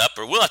grades up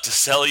or we'll have to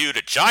sell you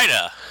to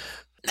China.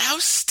 Now,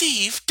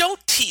 Steve,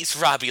 don't tease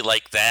Robbie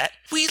like that.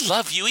 We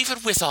love you even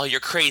with all your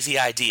crazy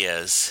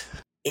ideas.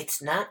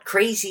 It's not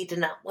crazy to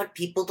not want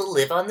people to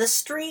live on the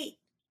street.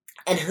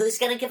 And who's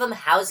gonna give them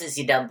houses,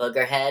 you dumb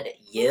boogerhead?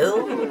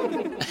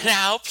 You?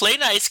 Now, play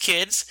nice,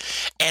 kids.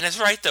 Anna's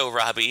right, though,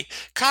 Robbie.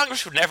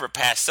 Congress would never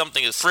pass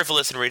something as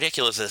frivolous and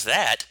ridiculous as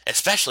that,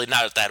 especially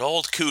now that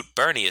old coot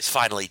Bernie is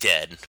finally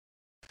dead.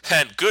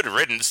 And good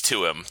riddance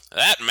to him.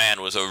 That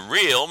man was a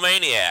real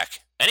maniac,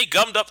 and he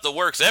gummed up the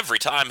works every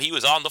time he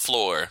was on the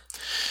floor.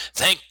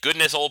 Thank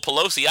goodness old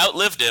Pelosi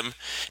outlived him.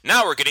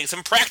 Now we're getting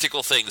some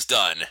practical things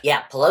done.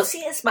 Yeah,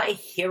 Pelosi is my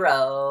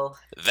hero.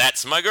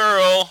 That's my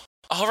girl.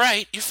 All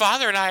right, your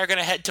father and I are going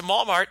to head to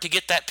Walmart to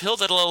get that pill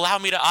that'll allow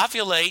me to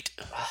ovulate.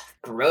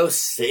 Gross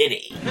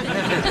city.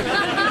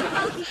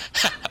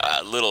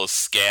 Little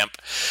scamp.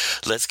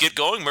 Let's get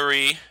going,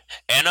 Marie.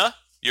 Anna,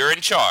 you're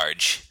in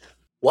charge.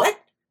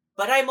 What?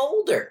 But I'm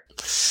older.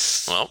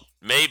 Well,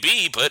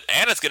 maybe, but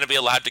Anna's going to be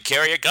allowed to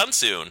carry a gun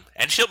soon,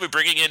 and she'll be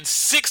bringing in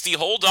 $60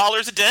 whole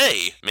a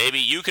day. Maybe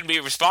you can be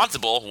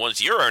responsible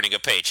once you're earning a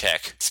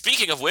paycheck.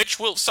 Speaking of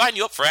which, we'll sign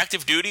you up for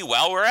active duty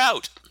while we're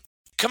out.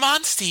 Come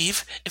on,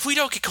 Steve. If we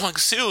don't get going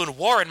soon,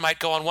 Warren might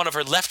go on one of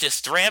her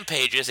leftist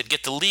rampages and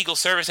get the legal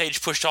service age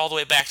pushed all the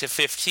way back to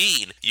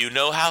 15. You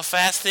know how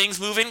fast things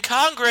move in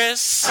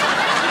Congress.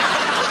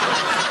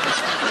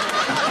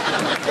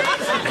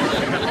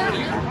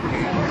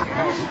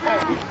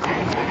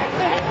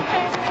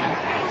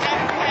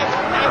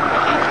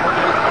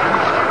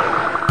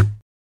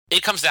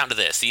 It comes down to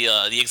this.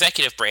 The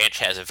executive branch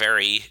has a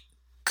very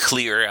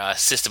clear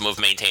system of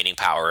maintaining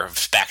power,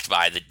 backed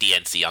by the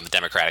DNC on the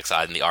Democratic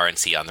side and the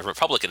RNC on the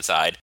Republican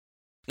side.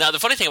 Now, the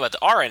funny thing about the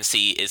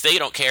RNC is they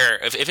don't care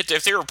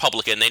if they're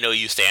Republican. They know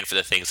you stand for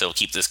the things that will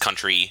keep this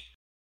country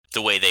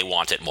the way they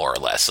want it, more or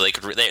less. So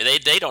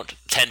they don't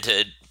tend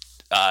to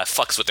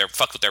fuck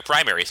with their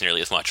primaries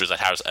nearly as much as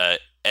how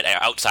an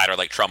outsider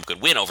like Trump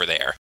could win over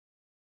there.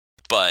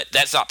 But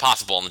that's not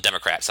possible on the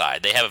Democrat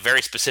side. They have a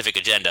very specific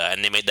agenda,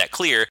 and they made that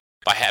clear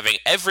by having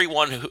every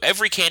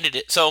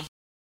candidate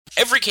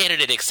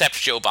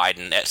except Joe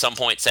Biden at some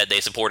point said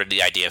they supported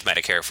the idea of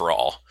Medicare for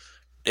all,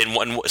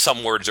 in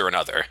some words or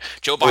another.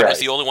 Joe Biden was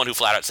the only one who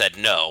flat out said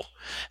no,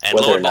 and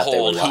lo and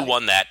behold, who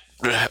won that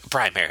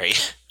primary?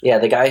 Yeah,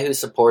 the guy who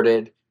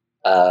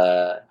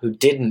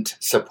didn't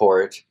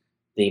support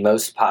the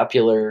most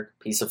popular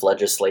piece of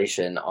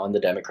legislation on the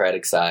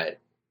Democratic side,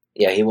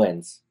 yeah, he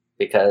wins,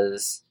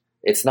 because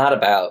it's not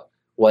about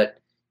what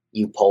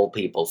you poll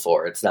people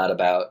for. It's not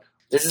about...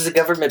 This is a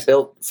government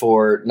built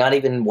for not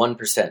even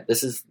 1%.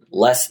 This is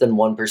less than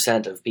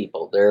 1% of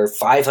people. There are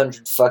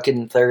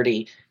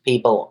 530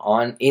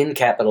 people in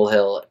Capitol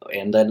Hill,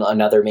 and then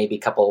another maybe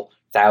couple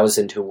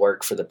thousand who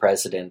work for the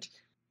president.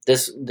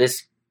 This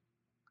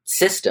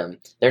system,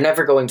 they're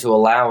never going to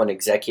allow an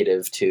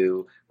executive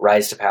to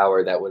rise to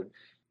power that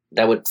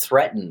would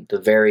threaten the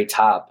very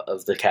top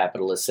of the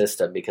capitalist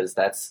system, because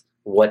that's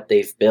what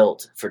they've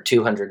built for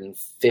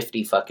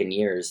 250 fucking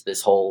years,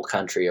 this whole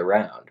country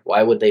around.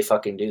 Why would they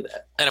fucking do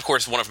that? And of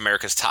course, one of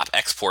America's top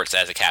exports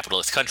as a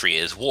capitalist country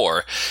is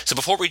war. So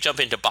before we jump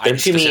into Biden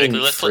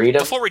specifically, let's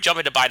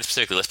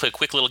play a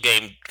quick little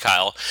game,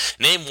 Kyle.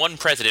 Name one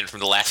president from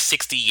the last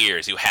 60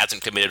 years who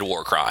hasn't committed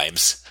war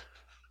crimes.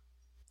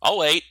 I'll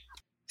wait.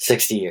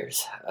 60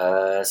 years.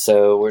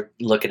 So we're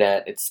looking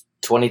at, it's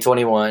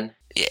 2021.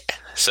 Yeah,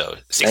 so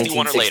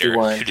 61 or later,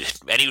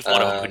 any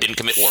one of them who didn't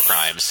commit war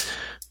crimes.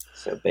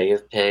 So Bay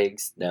of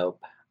Pigs,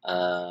 nope.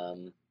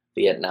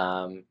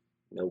 Vietnam,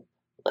 nope.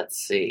 Let's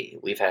see.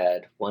 We've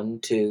had 1,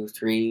 2,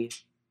 3,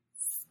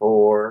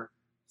 4,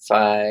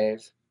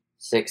 5,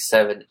 6,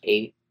 7,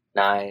 8,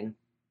 9.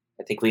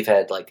 I think we've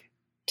had like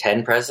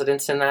 10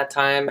 presidents in that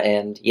time,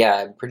 and yeah,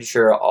 I'm pretty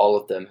sure all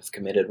of them have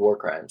committed war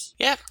crimes.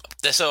 Yeah,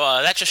 so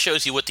that just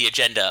shows you what the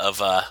agenda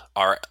of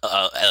our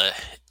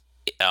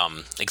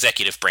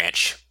executive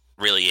branch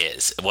really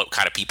is, what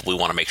kind of people we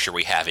want to make sure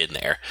we have in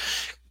there.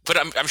 But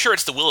I'm sure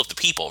it's the will of the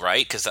people,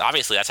 right? Because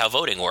obviously that's how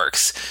voting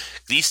works.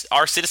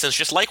 Our citizens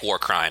just like war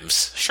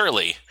crimes,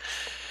 surely.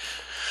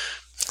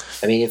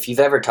 I mean, if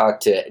you've ever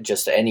talked to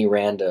just any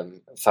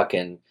random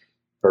fucking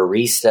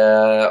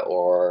barista,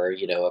 or,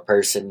 you know, a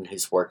person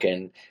who's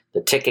working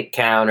the ticket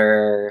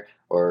counter,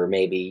 or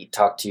maybe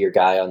talk to your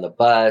guy on the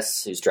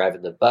bus who's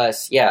driving the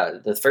bus, yeah,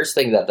 the first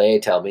thing that they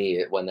tell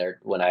me when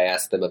I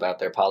ask them about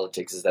their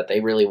politics is that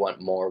they really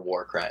want more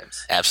war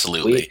crimes.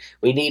 Absolutely.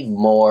 We need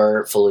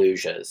more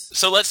Fallujahs.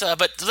 So that's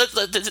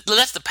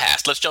the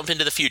past. Let's jump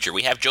into the future.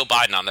 We have Joe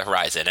Biden on the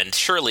horizon, and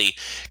surely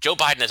Joe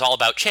Biden is all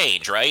about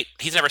change, right?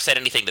 He's never said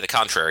anything to the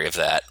contrary of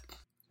that.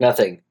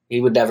 Nothing.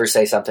 He would never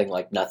say something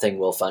like nothing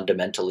will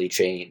fundamentally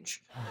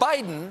change.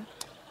 Biden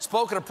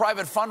spoke at a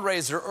private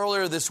fundraiser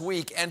earlier this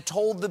week and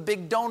told the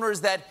big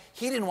donors that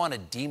he didn't want to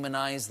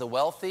demonize the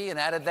wealthy, and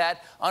added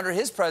that under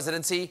his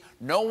presidency,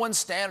 no one's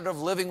standard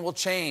of living will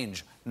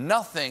change.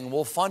 Nothing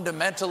will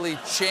fundamentally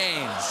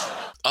change.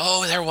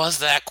 Oh, there was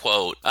that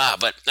quote.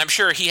 But I'm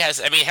sure he has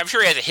a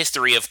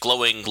history of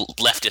glowing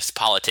leftist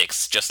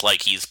politics, just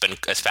like he's been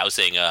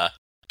espousing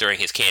during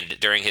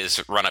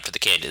his run-up to the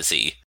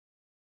candidacy.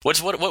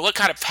 What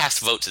kind of past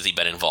votes has he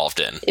been involved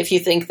in? If you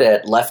think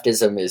that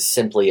leftism is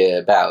simply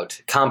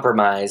about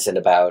compromise and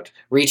about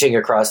reaching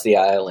across the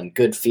aisle and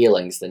good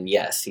feelings, then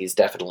yes, he's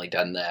definitely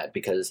done that,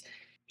 because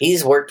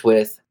he's worked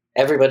with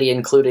everybody,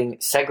 including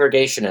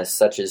segregationists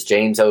such as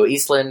James O.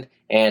 Eastland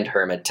and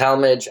Herman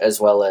Talmadge, as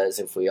well as,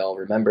 if we all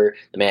remember,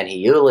 the man he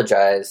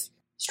eulogized,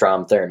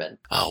 Strom Thurmond.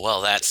 Oh,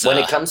 well, that's... When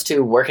it comes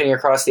to working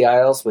across the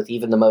aisles with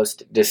even the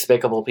most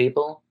despicable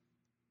people,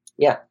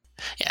 yeah.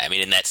 Yeah, I mean,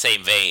 in that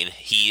same vein,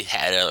 he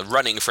had a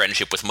running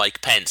friendship with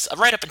Mike Pence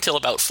right up until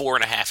about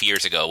 4.5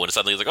 years ago, when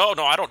suddenly he was like, oh,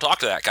 no, I don't talk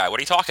to that guy. What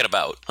are you talking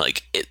about?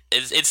 Like,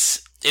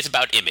 it's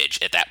about image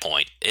at that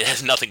point. It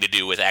has nothing to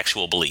do with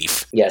actual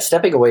belief. Yeah,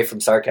 stepping away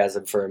from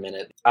sarcasm for a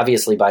minute,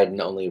 obviously Biden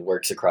only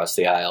works across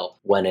the aisle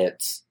when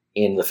it's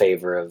in the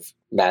favor of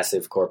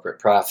massive corporate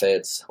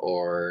profits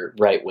or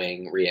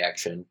right-wing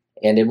reaction.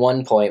 And in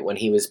one point, when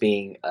he was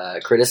being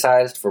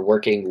criticized for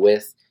working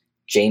with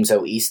James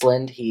O.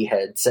 Eastland, he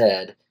had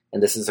said,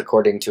 and this is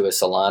according to a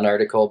Salon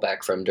article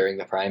back from during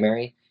the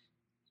primary,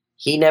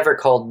 he never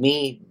called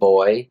me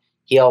boy,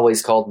 he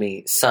always called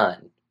me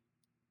son.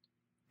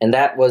 And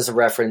that was a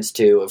reference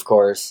to, of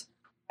course,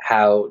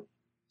 how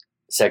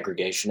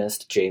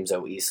segregationist James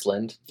O.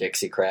 Eastland,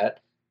 Dixiecrat,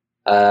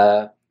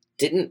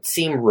 didn't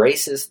seem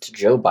racist to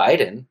Joe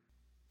Biden.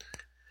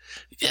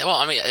 Yeah, well,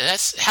 I mean,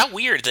 that's how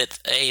weird that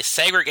a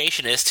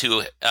segregationist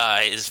who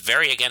is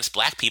very against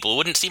black people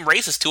wouldn't seem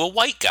racist to a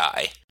white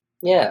guy.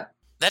 Yeah.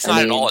 That's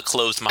not at all a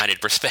closed-minded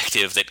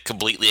perspective that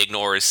completely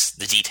ignores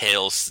the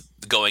details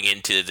going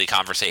into the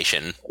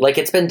conversation. Like,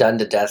 it's been done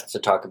to death to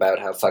talk about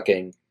how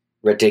fucking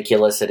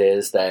ridiculous it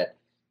is that,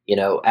 you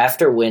know,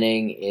 after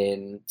winning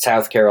in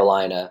South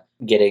Carolina,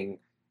 getting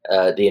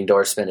the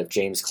endorsement of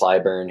James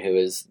Clyburn, who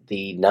is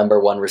the number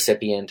one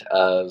recipient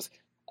of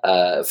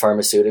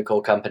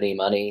pharmaceutical company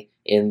money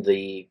in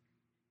the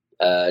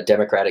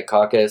Democratic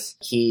caucus,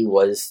 he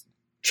was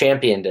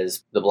championed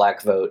as the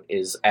black vote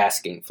is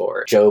asking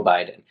for. Joe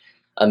Biden,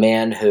 a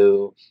man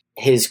who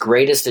his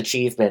greatest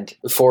achievement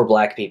for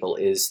black people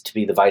is to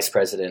be the vice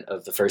president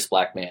of the first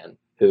black man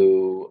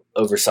who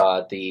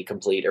oversaw the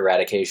complete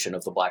eradication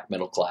of the black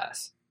middle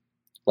class.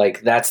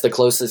 Like, that's the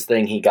closest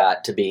thing he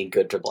got to being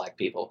good to black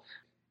people.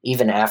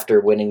 Even after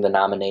winning the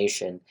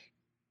nomination,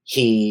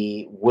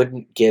 he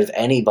wouldn't give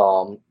any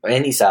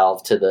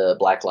salve to the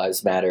Black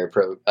Lives Matter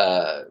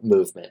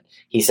movement.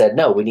 He said,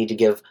 no, we need to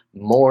give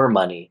more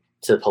money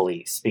to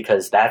police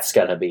because that's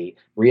going to be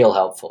real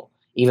helpful.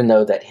 Even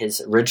though that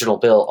his original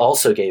bill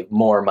also gave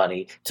more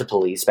money to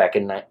police back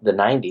in the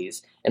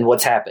 90s. And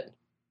what's happened?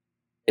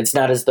 It's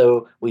not as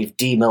though we've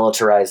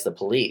demilitarized the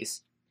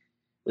police.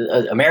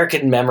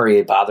 American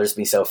memory bothers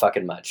me so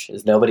fucking much,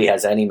 as nobody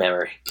has any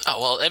memory.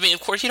 Oh, well, I mean, of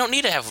course, you don't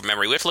need to have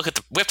memory. We have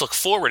to look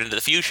forward into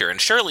the future. And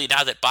surely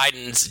now that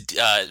Biden's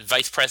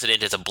vice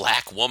president is a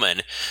black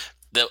woman,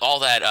 all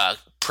that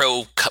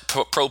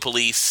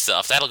pro-police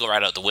stuff, that'll go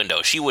right out the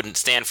window. She wouldn't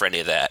stand for any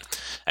of that.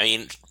 I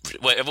mean,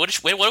 what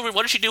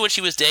did she do when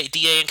she was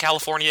DA in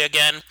California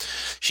again?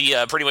 She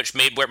pretty much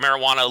made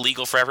marijuana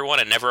illegal for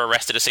everyone and never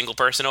arrested a single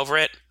person over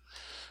it?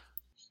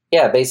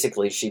 Yeah,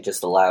 basically she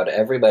just allowed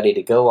everybody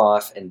to go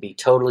off and be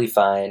totally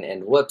fine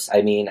and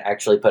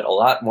actually put a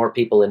lot more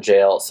people in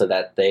jail so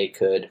that they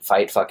could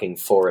fight fucking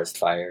forest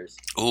fires.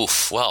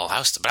 Oof, well, I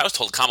was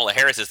told Kamala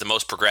Harris is the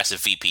most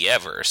progressive VP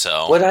ever,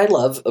 so... What I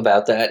love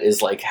about that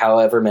is, like,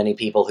 however many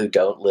people who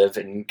don't live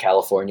in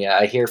California,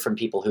 I hear from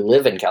people who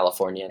live in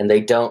California, and they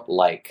don't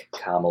like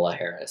Kamala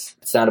Harris.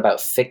 It's not about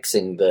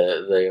fixing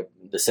the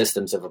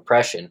systems of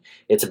oppression.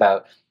 It's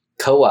about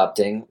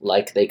co-opting,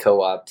 like they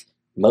co-opt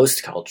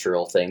most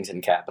cultural things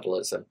in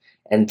capitalism,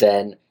 and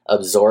then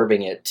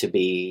absorbing it to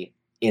be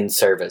in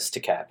service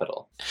to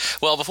capital.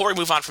 Well, before we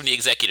move on from the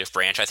executive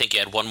branch, I think you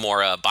had one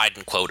more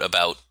Biden quote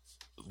about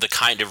the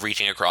kind of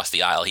reaching across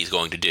the aisle he's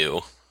going to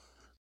do.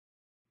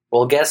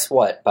 Well, guess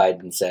what,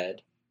 Biden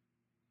said.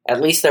 At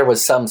least there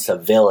was some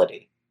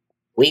civility.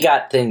 We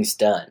got things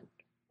done.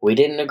 We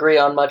didn't agree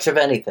on much of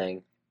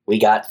anything. We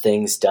got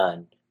things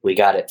done. We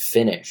got it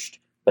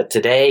finished. But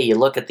today you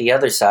look at the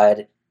other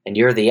side and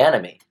you're the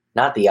enemy.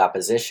 Not the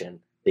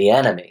opposition, the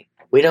enemy.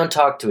 We don't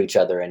talk to each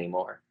other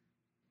anymore.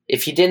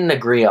 If you didn't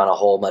agree on a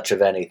whole much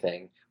of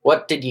anything,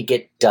 what did you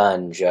get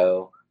done,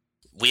 Joe?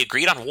 We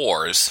agreed on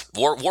wars.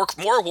 More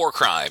war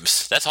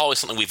crimes. That's always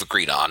something we've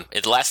agreed on.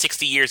 The last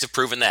 60 years have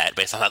proven that,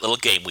 based on that little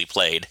game we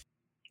played.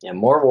 Yeah,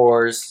 more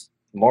wars,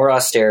 more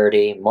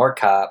austerity, more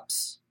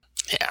cops.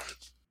 Yeah.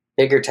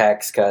 Bigger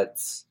tax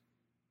cuts,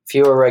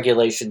 fewer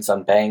regulations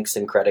on banks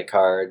and credit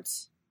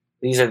cards.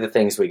 These are the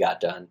things we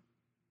got done.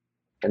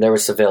 And there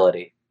was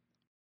civility.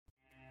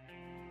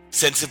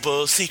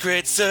 Sensible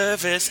Secret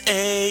Service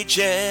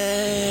agent.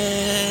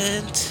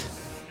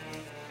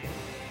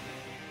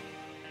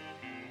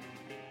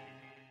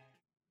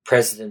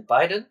 President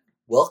Biden,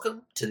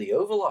 welcome to the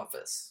Oval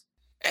Office.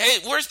 Hey,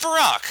 where's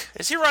Barack?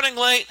 Is he running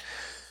late?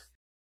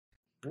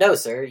 No,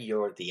 sir,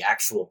 you're the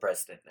actual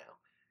president now.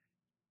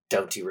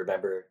 Don't you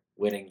remember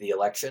winning the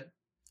election?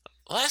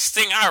 Last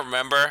thing I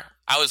remember,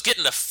 I was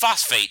getting a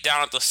phosphate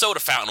down at the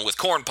soda fountain with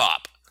corn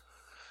pop.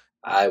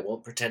 I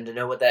won't pretend to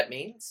know what that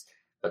means,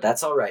 but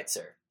that's all right,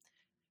 sir.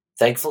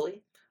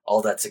 Thankfully,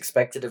 all that's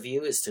expected of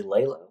you is to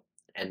lay low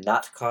and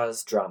not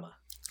cause drama.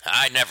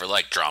 I never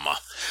liked drama.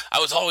 I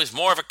was always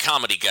more of a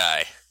comedy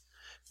guy.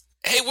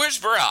 Hey, where's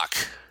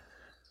Barack?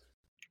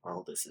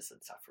 Well, this is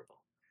insufferable.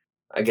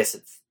 I guess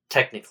it's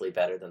technically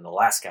better than the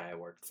last guy I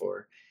worked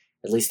for.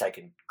 At least I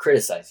can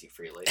criticize you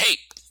freely. Hey,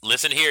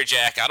 listen here,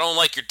 Jack. I don't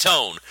like your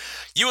tone.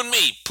 You and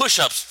me,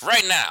 push-ups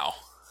right now.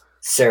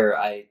 Sir,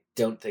 I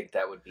don't think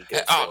that would be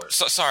good for...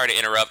 Sorry to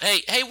interrupt.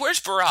 Hey, where's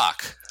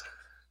Barack?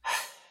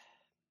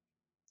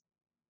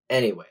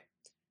 Anyway,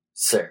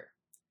 sir,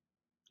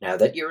 now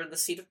that you're in the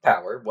seat of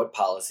power, what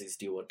policies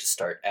do you want to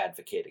start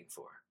advocating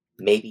for?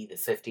 Maybe the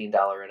 $15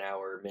 an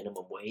hour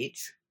minimum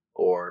wage?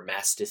 Or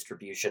mass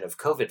distribution of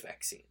COVID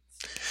vaccines?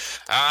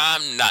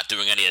 I'm not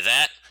doing any of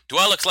that. Do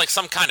I look like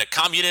some kind of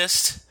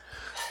communist?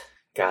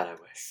 God, I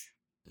wish.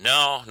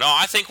 No,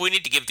 I think we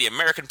need to give the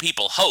American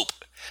people hope,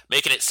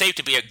 making it safe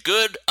to be a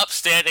good,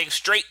 upstanding,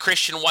 straight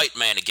Christian white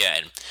man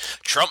again.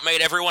 Trump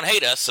made everyone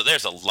hate us, so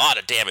there's a lot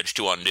of damage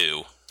to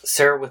undo.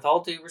 Sir, with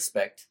all due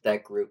respect,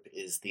 that group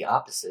is the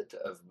opposite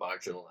of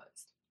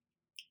marginalized.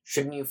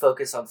 Shouldn't you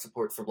focus on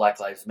support for Black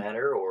Lives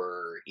Matter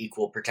or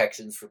equal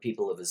protections for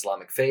people of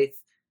Islamic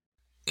faith?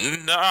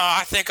 No,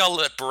 I think I'll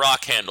let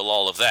Barack handle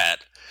all of that.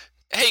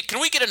 Hey, can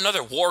we get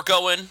another war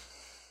going?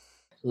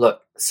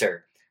 Look,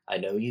 sir, I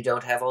know you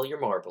don't have all your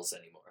marbles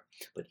anymore,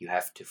 but you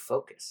have to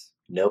focus.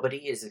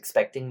 Nobody is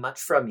expecting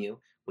much from you.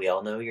 We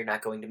all know you're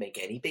not going to make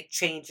any big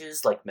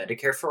changes like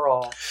Medicare for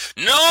all.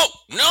 No,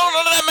 none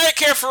of that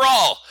Medicare for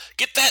all.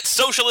 Get that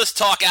socialist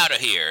talk out of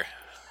here.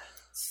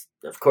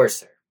 Of course,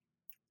 sir.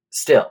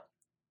 Still,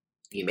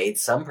 you made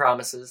some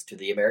promises to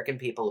the American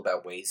people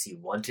about ways you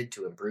wanted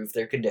to improve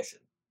their condition.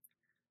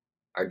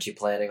 Aren't you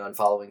planning on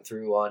following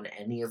through on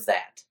any of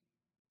that?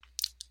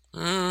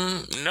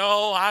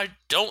 No, I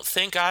don't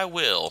think I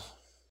will.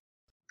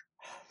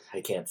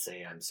 I can't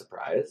say I'm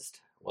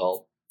surprised.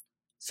 Well,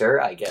 sir,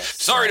 I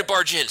guess... Sorry to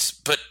barge in,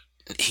 but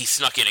he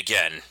snuck in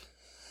again.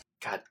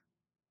 God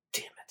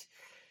damn it.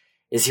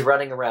 Is he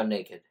running around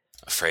naked?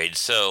 Afraid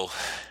so.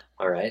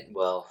 Alright,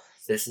 well,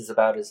 this is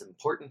about as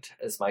important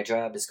as my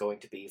job is going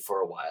to be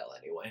for a while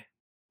anyway.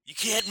 You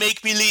can't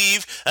make me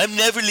leave. I'm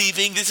never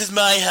leaving. This is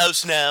my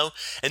house now.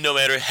 And no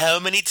matter how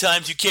many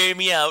times you carry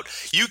me out,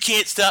 you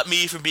can't stop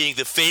me from being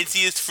the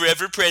fanciest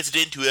forever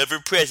president who ever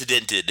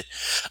presidented.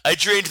 I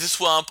drained the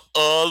swamp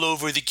all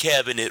over the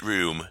cabinet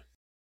room.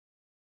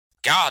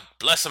 God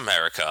bless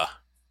America.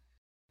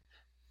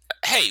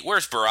 Hey,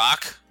 where's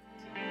Barack?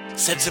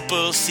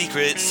 Sensible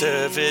Secret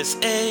Service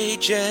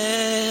agent.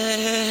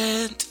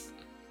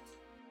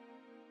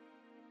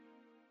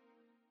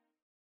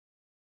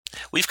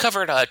 We've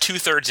covered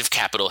 2/3 of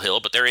Capitol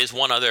Hill, but there is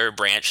one other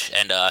branch,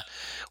 and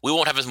we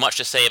won't have as much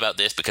to say about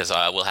this because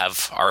we'll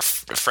have our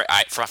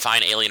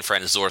fine alien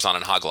friends Zorzan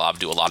and Hoglob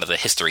do a lot of the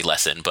history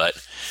lesson.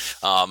 But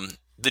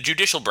the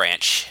judicial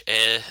branch.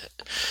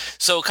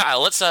 So, Kyle,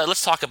 let's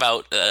talk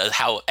about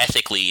how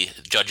ethically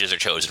judges are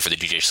chosen for the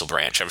judicial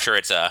branch. I'm sure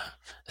it's a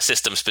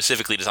system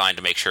specifically designed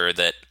to make sure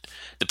that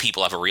the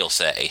people have a real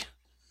say.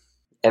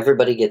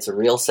 Everybody gets a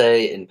real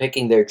say in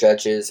picking their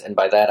judges, and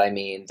by that I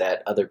mean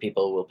that other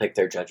people will pick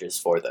their judges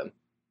for them.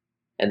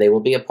 And they will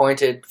be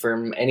appointed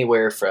from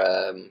anywhere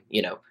from,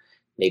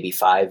 maybe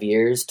 5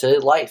 years to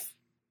life,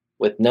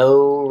 with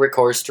no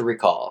recourse to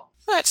recall.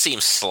 That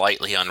seems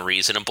slightly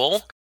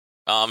unreasonable.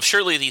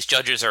 Surely these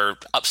judges are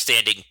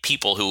upstanding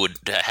people who would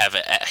have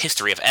a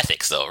history of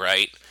ethics, though,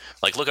 right?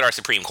 Like, look at our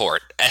Supreme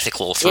Court.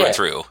 Ethical through and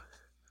through.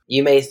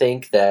 You may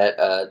think that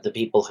the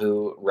people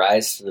who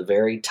rise to the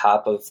very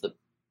top of the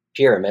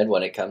pyramid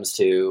when it comes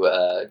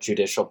to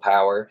judicial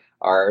power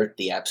are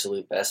the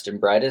absolute best and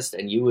brightest,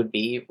 and you would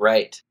be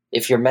right.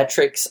 If your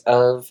metrics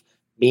of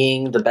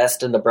being the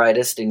best and the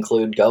brightest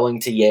include going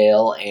to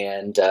Yale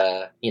and,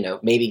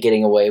 maybe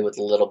getting away with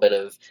a little bit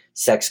of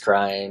sex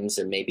crimes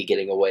and maybe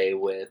getting away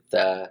with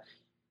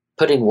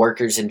putting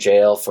workers in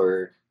jail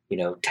for,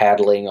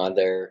 tattling on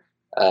their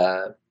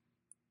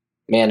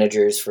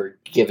managers for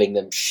giving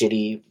them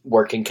shitty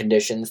working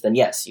conditions, then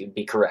yes, you'd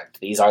be correct.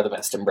 These are the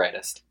best and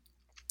brightest.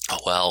 Oh,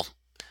 well,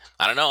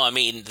 I don't know. I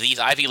mean, these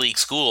Ivy League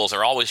schools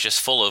are always just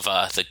full of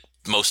the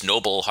most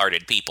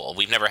noble-hearted people.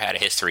 We've never had a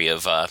history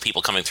of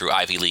people coming through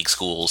Ivy League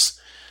schools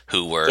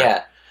who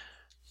were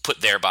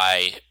put there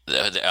by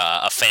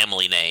a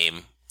family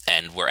name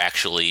and were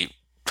actually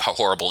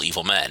horrible,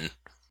 evil men.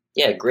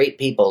 Yeah, great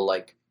people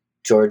like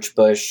George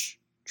Bush,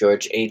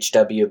 George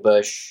H.W.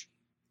 Bush.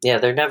 Yeah,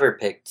 they're never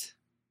picked.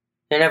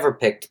 They're never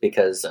picked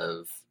because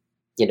of,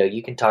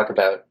 you can talk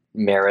about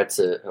merits.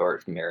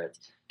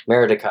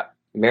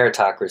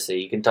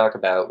 meritocracy. You can talk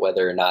about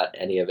whether or not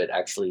any of it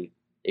actually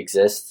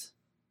exists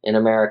in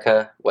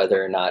America,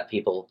 whether or not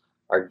people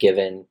are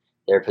given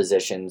their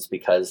positions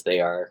because they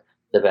are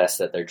the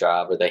best at their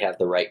job or they have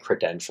the right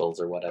credentials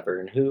or whatever,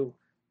 and who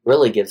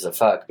really gives a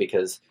fuck,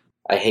 because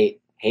I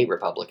hate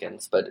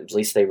Republicans, but at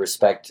least they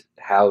respect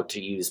how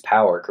to use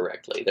power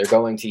correctly. They're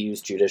going to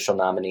use judicial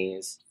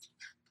nominees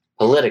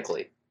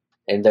politically,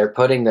 and they're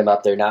putting them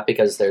up there not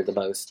because they're the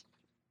most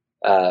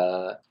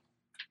not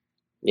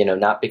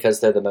because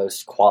they're the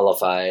most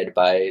qualified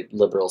by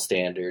liberal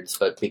standards,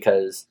 but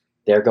because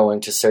they're going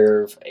to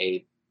serve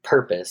a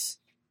purpose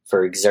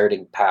for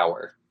exerting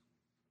power.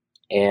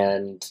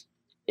 And,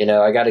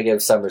 I got to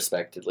give some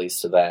respect at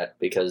least to that,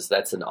 because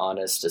that's an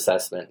honest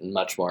assessment and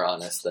much more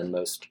honest than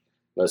most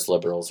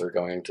liberals are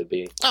going to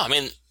be. No, I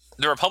mean,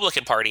 the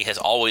Republican Party has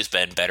always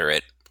been better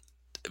at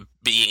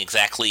being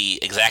exactly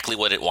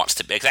what it wants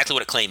to be, exactly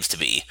what it claims to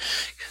be.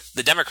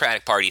 The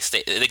Democratic Party,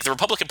 the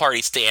Republican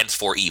Party stands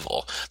for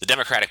evil. The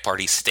Democratic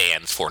Party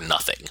stands for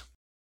nothing.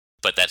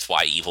 But that's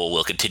why evil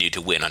will continue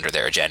to win under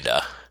their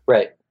agenda.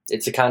 Right.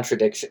 It's a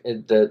contradiction.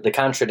 The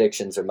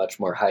contradictions are much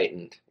more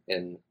heightened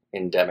in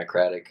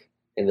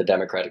the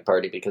Democratic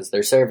Party, because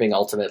they're serving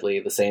ultimately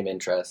the same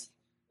interests,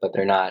 but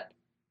they're not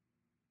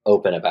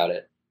open about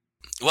it.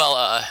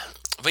 Well,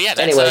 but yeah,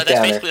 that's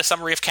basically a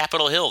summary of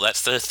Capitol Hill.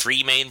 That's the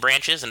three main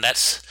branches, and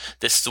that's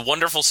this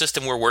wonderful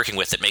system we're working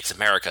with that makes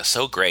America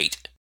so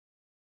great.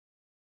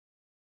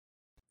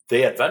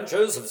 The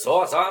Adventures of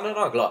Zorzan and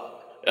Agla,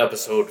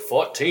 Episode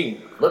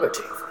 14,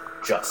 Liberty,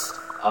 Just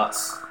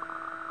Us.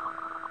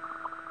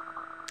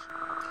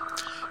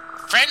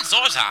 Friend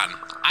Zorzan,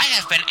 I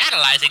have been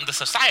analyzing the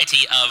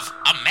Society of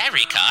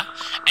America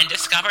and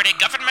discovered a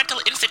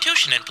governmental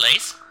institution in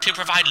place to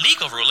provide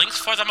legal rulings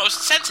for the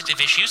most sensitive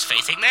issues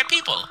facing their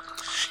people.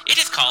 It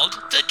is called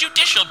the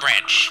Judicial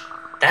Branch.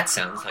 That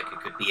sounds like it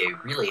could be a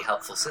really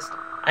helpful system.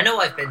 I know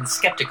I've been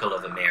skeptical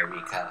of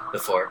America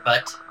before,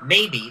 but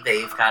maybe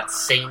they've got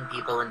sane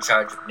people in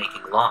charge of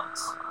making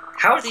laws.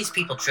 How are these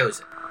people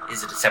chosen?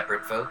 Is it a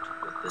separate vote,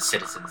 with the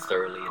citizens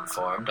thoroughly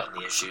informed on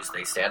the issues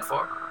they stand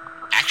for?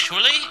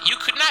 Actually, you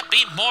could not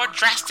be more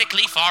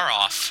drastically far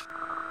off.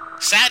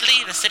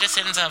 Sadly, the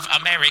citizens of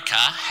America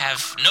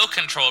have no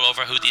control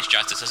over who these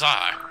justices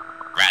are.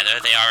 Rather,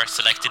 they are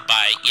selected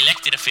by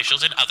elected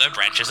officials in other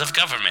branches of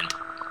government.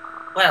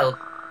 Well,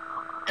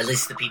 at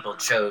least the people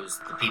chose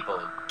the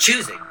people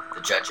choosing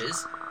the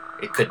judges.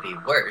 It could be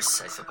worse,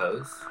 I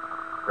suppose.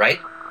 Right?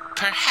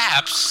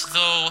 Perhaps,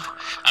 though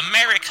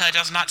America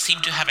does not seem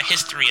to have a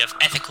history of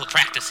ethical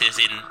practices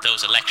in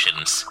those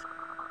elections.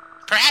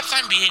 Perhaps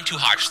I'm being too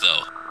harsh,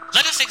 though.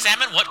 Let us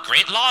examine what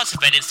great laws have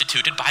been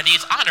instituted by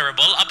these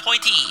honorable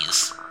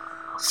appointees.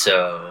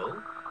 So,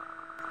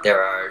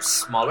 there are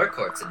smaller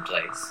courts in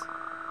place,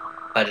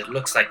 but it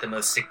looks like the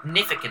most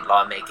significant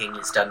lawmaking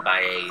is done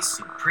by a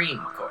Supreme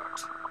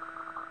Court.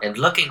 And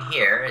looking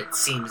here, it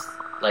seems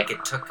like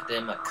it took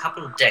them a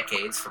couple of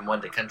decades from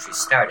when the country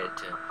started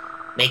to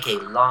make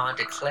a law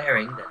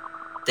declaring that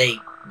they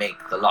make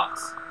the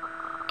laws.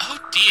 Oh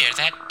dear,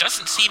 that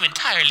doesn't seem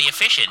entirely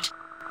efficient.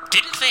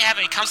 Didn't they have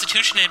a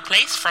constitution in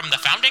place from the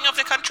founding of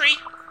the country?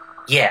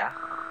 Yeah,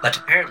 but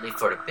apparently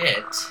for a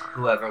bit,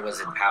 whoever was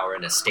in power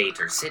in a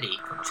state or city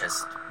could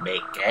just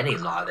make any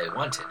law they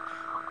wanted,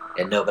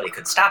 and nobody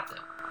could stop them.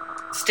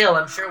 Still,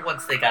 I'm sure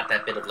once they got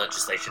that bit of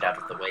legislation out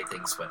of the way,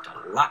 things went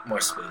a lot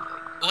more smoothly.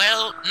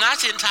 Well,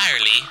 not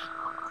entirely.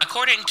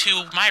 According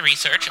to my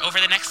research, over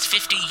the next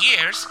 50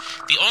 years,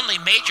 the only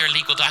major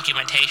legal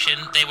documentation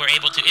they were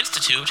able to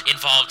institute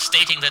involved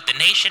stating that the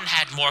nation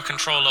had more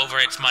control over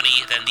its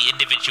money than the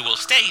individual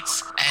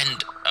states,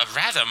 and a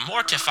rather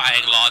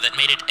mortifying law that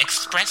made it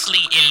expressly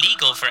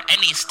illegal for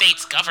any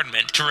state's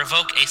government to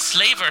revoke a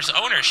slaver's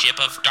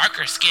ownership of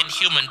darker-skinned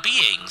human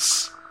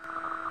beings.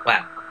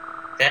 Wow,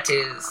 that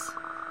is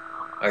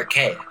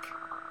archaic.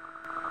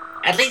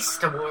 At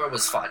least a war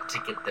was fought to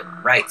get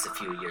them rights a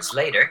few years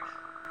later.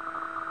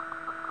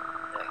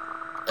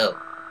 Oh,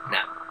 no,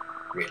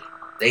 really.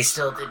 They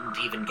still didn't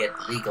even get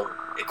legal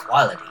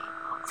equality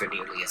for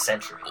nearly a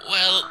century.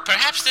 Well,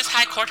 perhaps this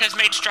High Court has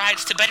made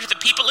strides to better the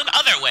people in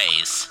other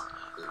ways.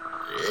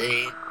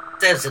 It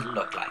doesn't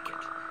look like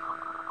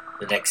it.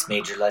 The next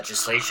major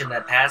legislation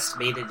that passed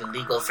made it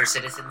illegal for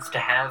citizens to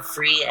have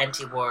free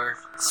anti-war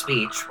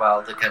speech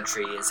while the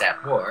country is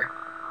at war.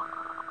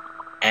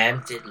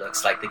 And it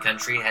looks like the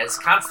country has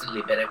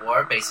constantly been at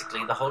war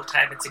basically the whole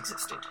time it's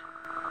existed.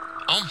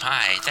 Oh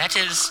my, that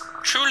is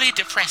truly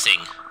depressing.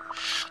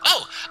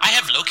 Oh, I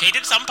have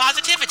located some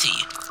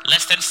positivity.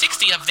 Less than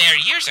 60 of their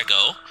years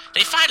ago,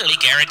 they finally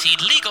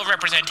guaranteed legal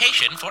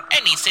representation for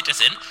any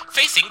citizen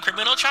facing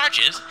criminal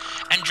charges,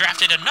 and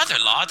drafted another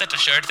law that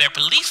assured their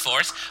police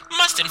force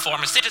must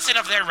inform a citizen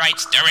of their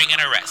rights during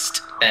an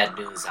arrest. Bad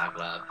news,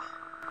 Aglab.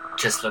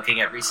 Just looking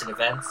at recent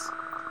events,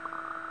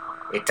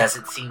 it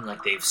doesn't seem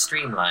like they've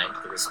streamlined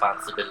the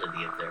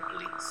responsibility of their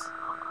police.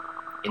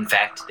 In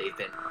fact, they've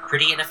been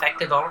pretty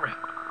ineffective all around.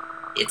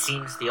 It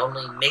seems the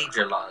only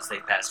major laws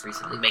they've passed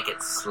recently make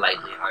it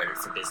slightly harder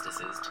for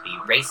businesses to be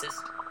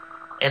racist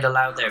and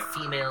allow their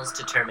females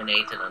to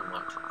terminate an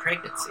unwanted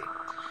pregnancy,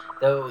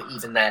 though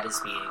even that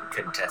is being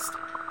contested.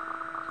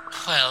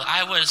 Well,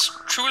 I was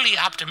truly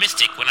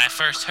optimistic when I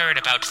first heard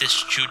about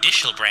this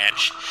judicial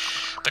branch,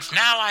 but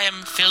now I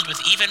am filled with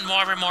even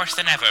more remorse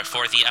than ever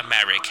for the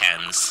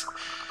Americans.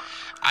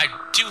 I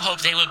do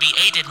hope they will be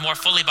aided more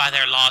fully by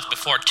their laws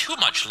before too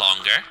much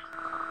longer.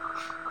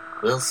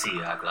 We'll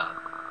see, Agla.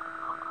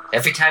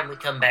 Every time we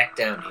come back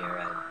down here,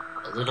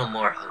 I'm a little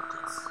more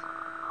hopeless.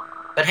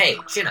 But hey,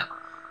 chin up.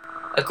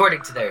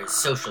 According to their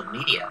social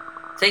media,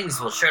 things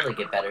will surely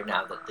get better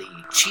now that the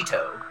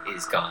Cheeto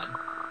is gone.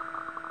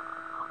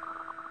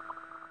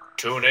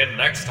 Tune in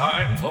next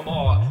time for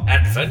more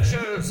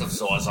Adventures of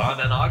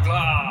Zorzan and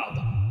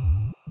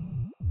Agla.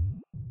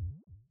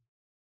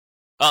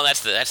 Well,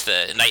 that's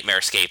the nightmare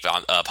escape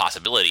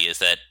possibility, is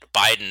that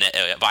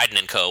Biden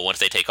and co, once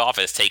they take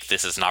office, take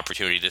this as an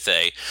opportunity to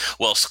say,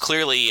 well,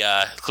 clearly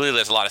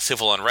there's a lot of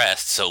civil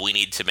unrest, so we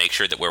need to make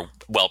sure that we're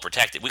well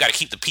protected. We got to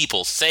keep the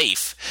people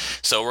safe,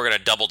 so we're going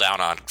to double down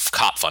on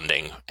cop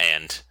funding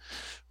and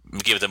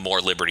give them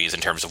more liberties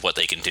in terms of what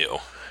they can do.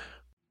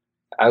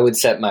 I would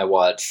set my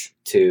watch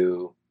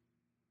to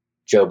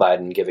Joe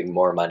Biden giving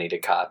more money to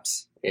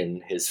cops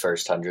in his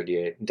first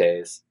 100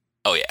 days.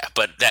 Oh yeah,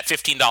 but that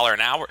 $15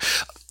 an hour,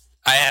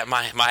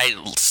 my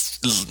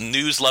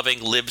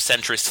news-loving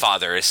lib-centrist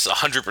father is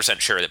 100%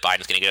 sure that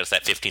Biden's going to get us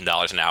that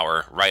 $15 an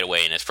hour right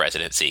away in his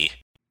presidency.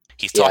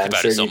 He's talked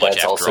about it so much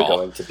after all.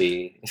 Going to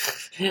be,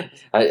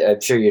 I'm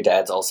sure your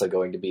dad's also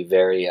going to be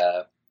very,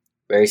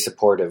 very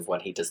supportive when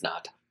he does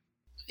not.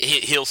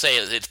 He'll say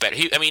it's better.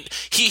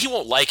 He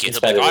won't like it.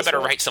 He'll be like, I better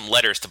write some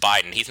letters to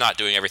Biden. He's not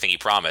doing everything he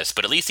promised,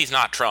 but at least he's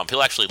not Trump.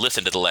 He'll actually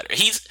listen to the letter.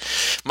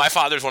 My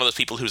father's one of those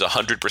people who's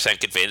 100%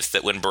 convinced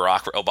that when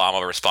Barack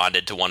Obama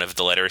responded to one of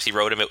the letters he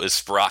wrote him, it was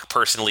Barack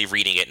personally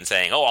reading it and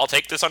saying, "Oh, I'll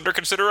take this under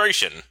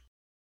consideration."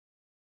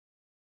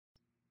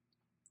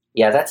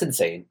 Yeah, that's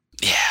insane.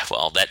 Yeah,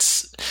 well,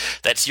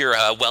 that's your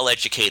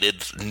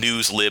well-educated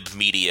news lib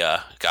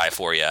media guy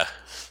for you.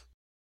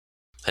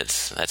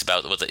 That's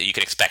about what you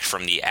can expect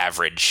from the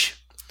average,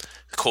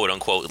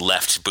 quote-unquote,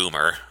 left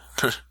boomer.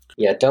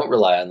 Yeah, don't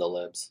rely on the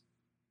libs.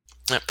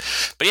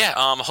 But yeah,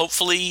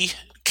 hopefully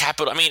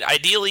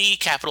ideally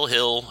Capitol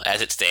Hill,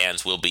 as it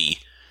stands, will be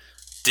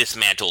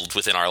dismantled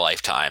within our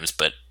lifetimes,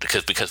 but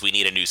because we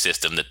need a new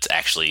system that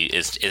actually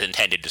is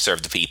intended to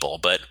serve the people.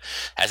 But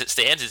as it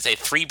stands, it's a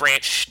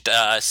three-branch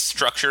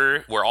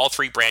structure where all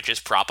three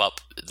branches prop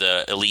up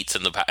the elites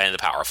and the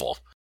powerful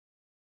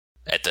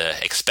at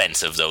the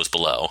expense of those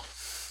below.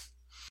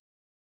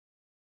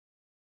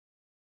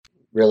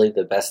 Really,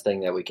 the best thing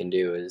that we can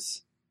do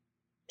is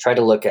try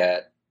to look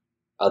at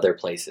other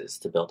places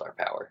to build our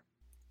power.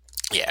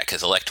 Yeah,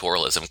 because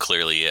electoralism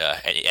clearly, in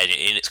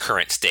its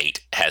current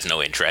state, has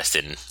no interest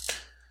in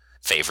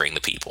favoring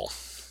the people.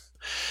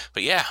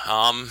 But yeah,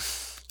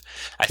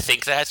 I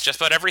think that's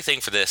just about everything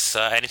for this.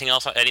 Anything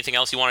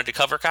else you wanted to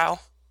cover,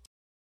 Kyle?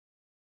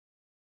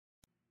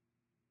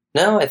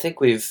 No, I think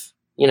we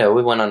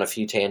went on a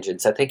few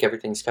tangents. I think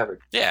everything's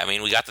covered. Yeah,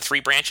 we got the three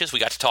branches. We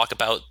got to talk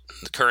about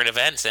the current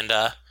events, and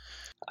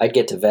I'd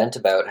get to vent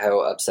about how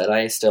upset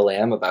I still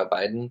am about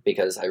Biden,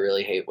 because I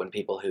really hate when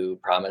people who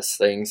promise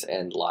things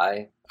and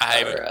lie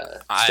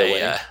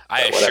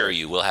I assure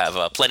you we'll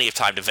have plenty of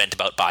time to vent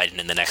about Biden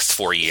in the next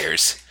 4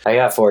 years. I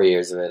got 4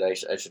 years of it.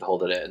 I should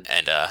hold it in.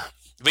 And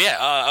but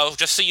yeah,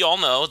 just so you all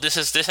know,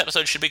 this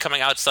episode should be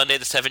coming out Sunday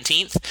the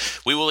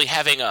 17th. We will be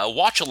having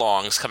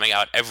watch-alongs coming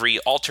out every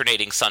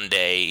alternating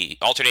Sunday,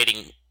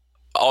 alternating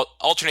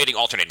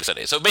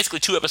Sunday. So basically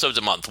 2 episodes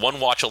a month,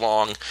 one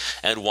watch-along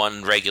and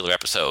one regular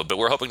episode. But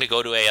we're hoping to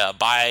go to a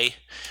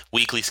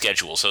bi-weekly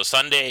schedule. So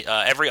Sunday,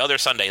 every other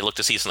Sunday, look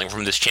to see something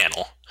from this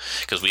channel.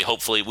 Because we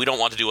don't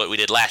want to do what we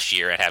did last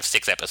year and have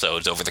 6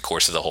 episodes over the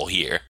course of the whole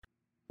year.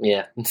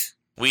 Yeah.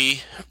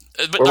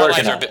 But our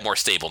lives are a bit more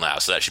stable now,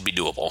 so that should be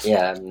doable.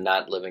 Yeah, I'm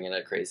not living in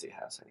a crazy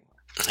house anymore.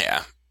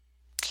 Yeah.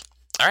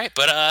 All right,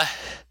 but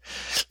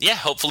yeah,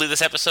 hopefully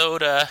this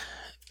episode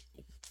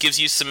gives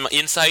you some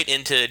insight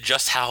into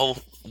just how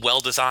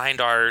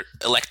well-designed our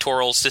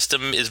electoral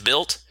system is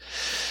built.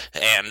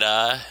 And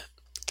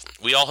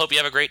we all hope you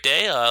have a great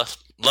day.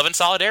 Love and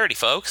solidarity,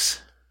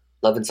 folks.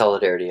 Love and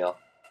solidarity, y'all.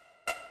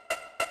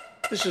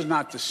 This is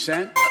not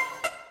dissent.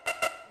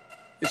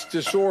 It's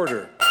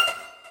disorder.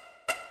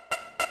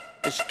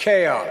 It's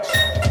chaos.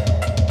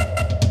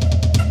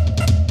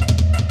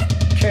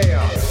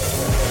 Chaos.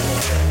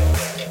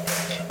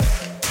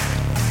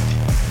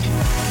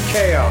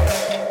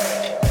 Chaos.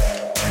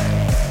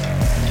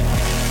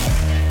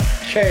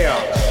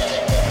 Chaos.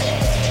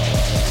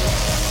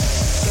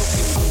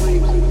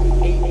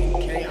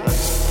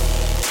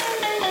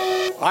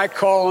 I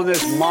call on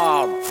this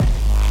mob to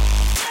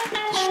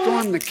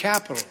storm the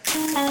Capitol,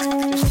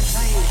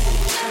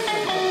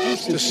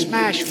 to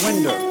smash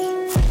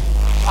windows,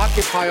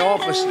 occupy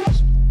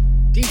offices,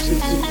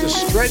 decency, to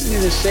threaten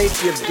the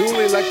safety of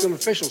duly elected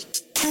officials.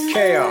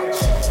 Chaos.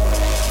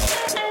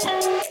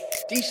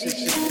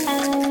 Decency.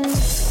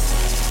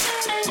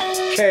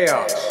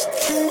 Chaos.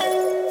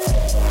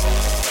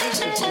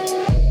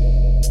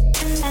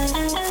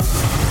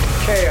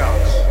 Chaos.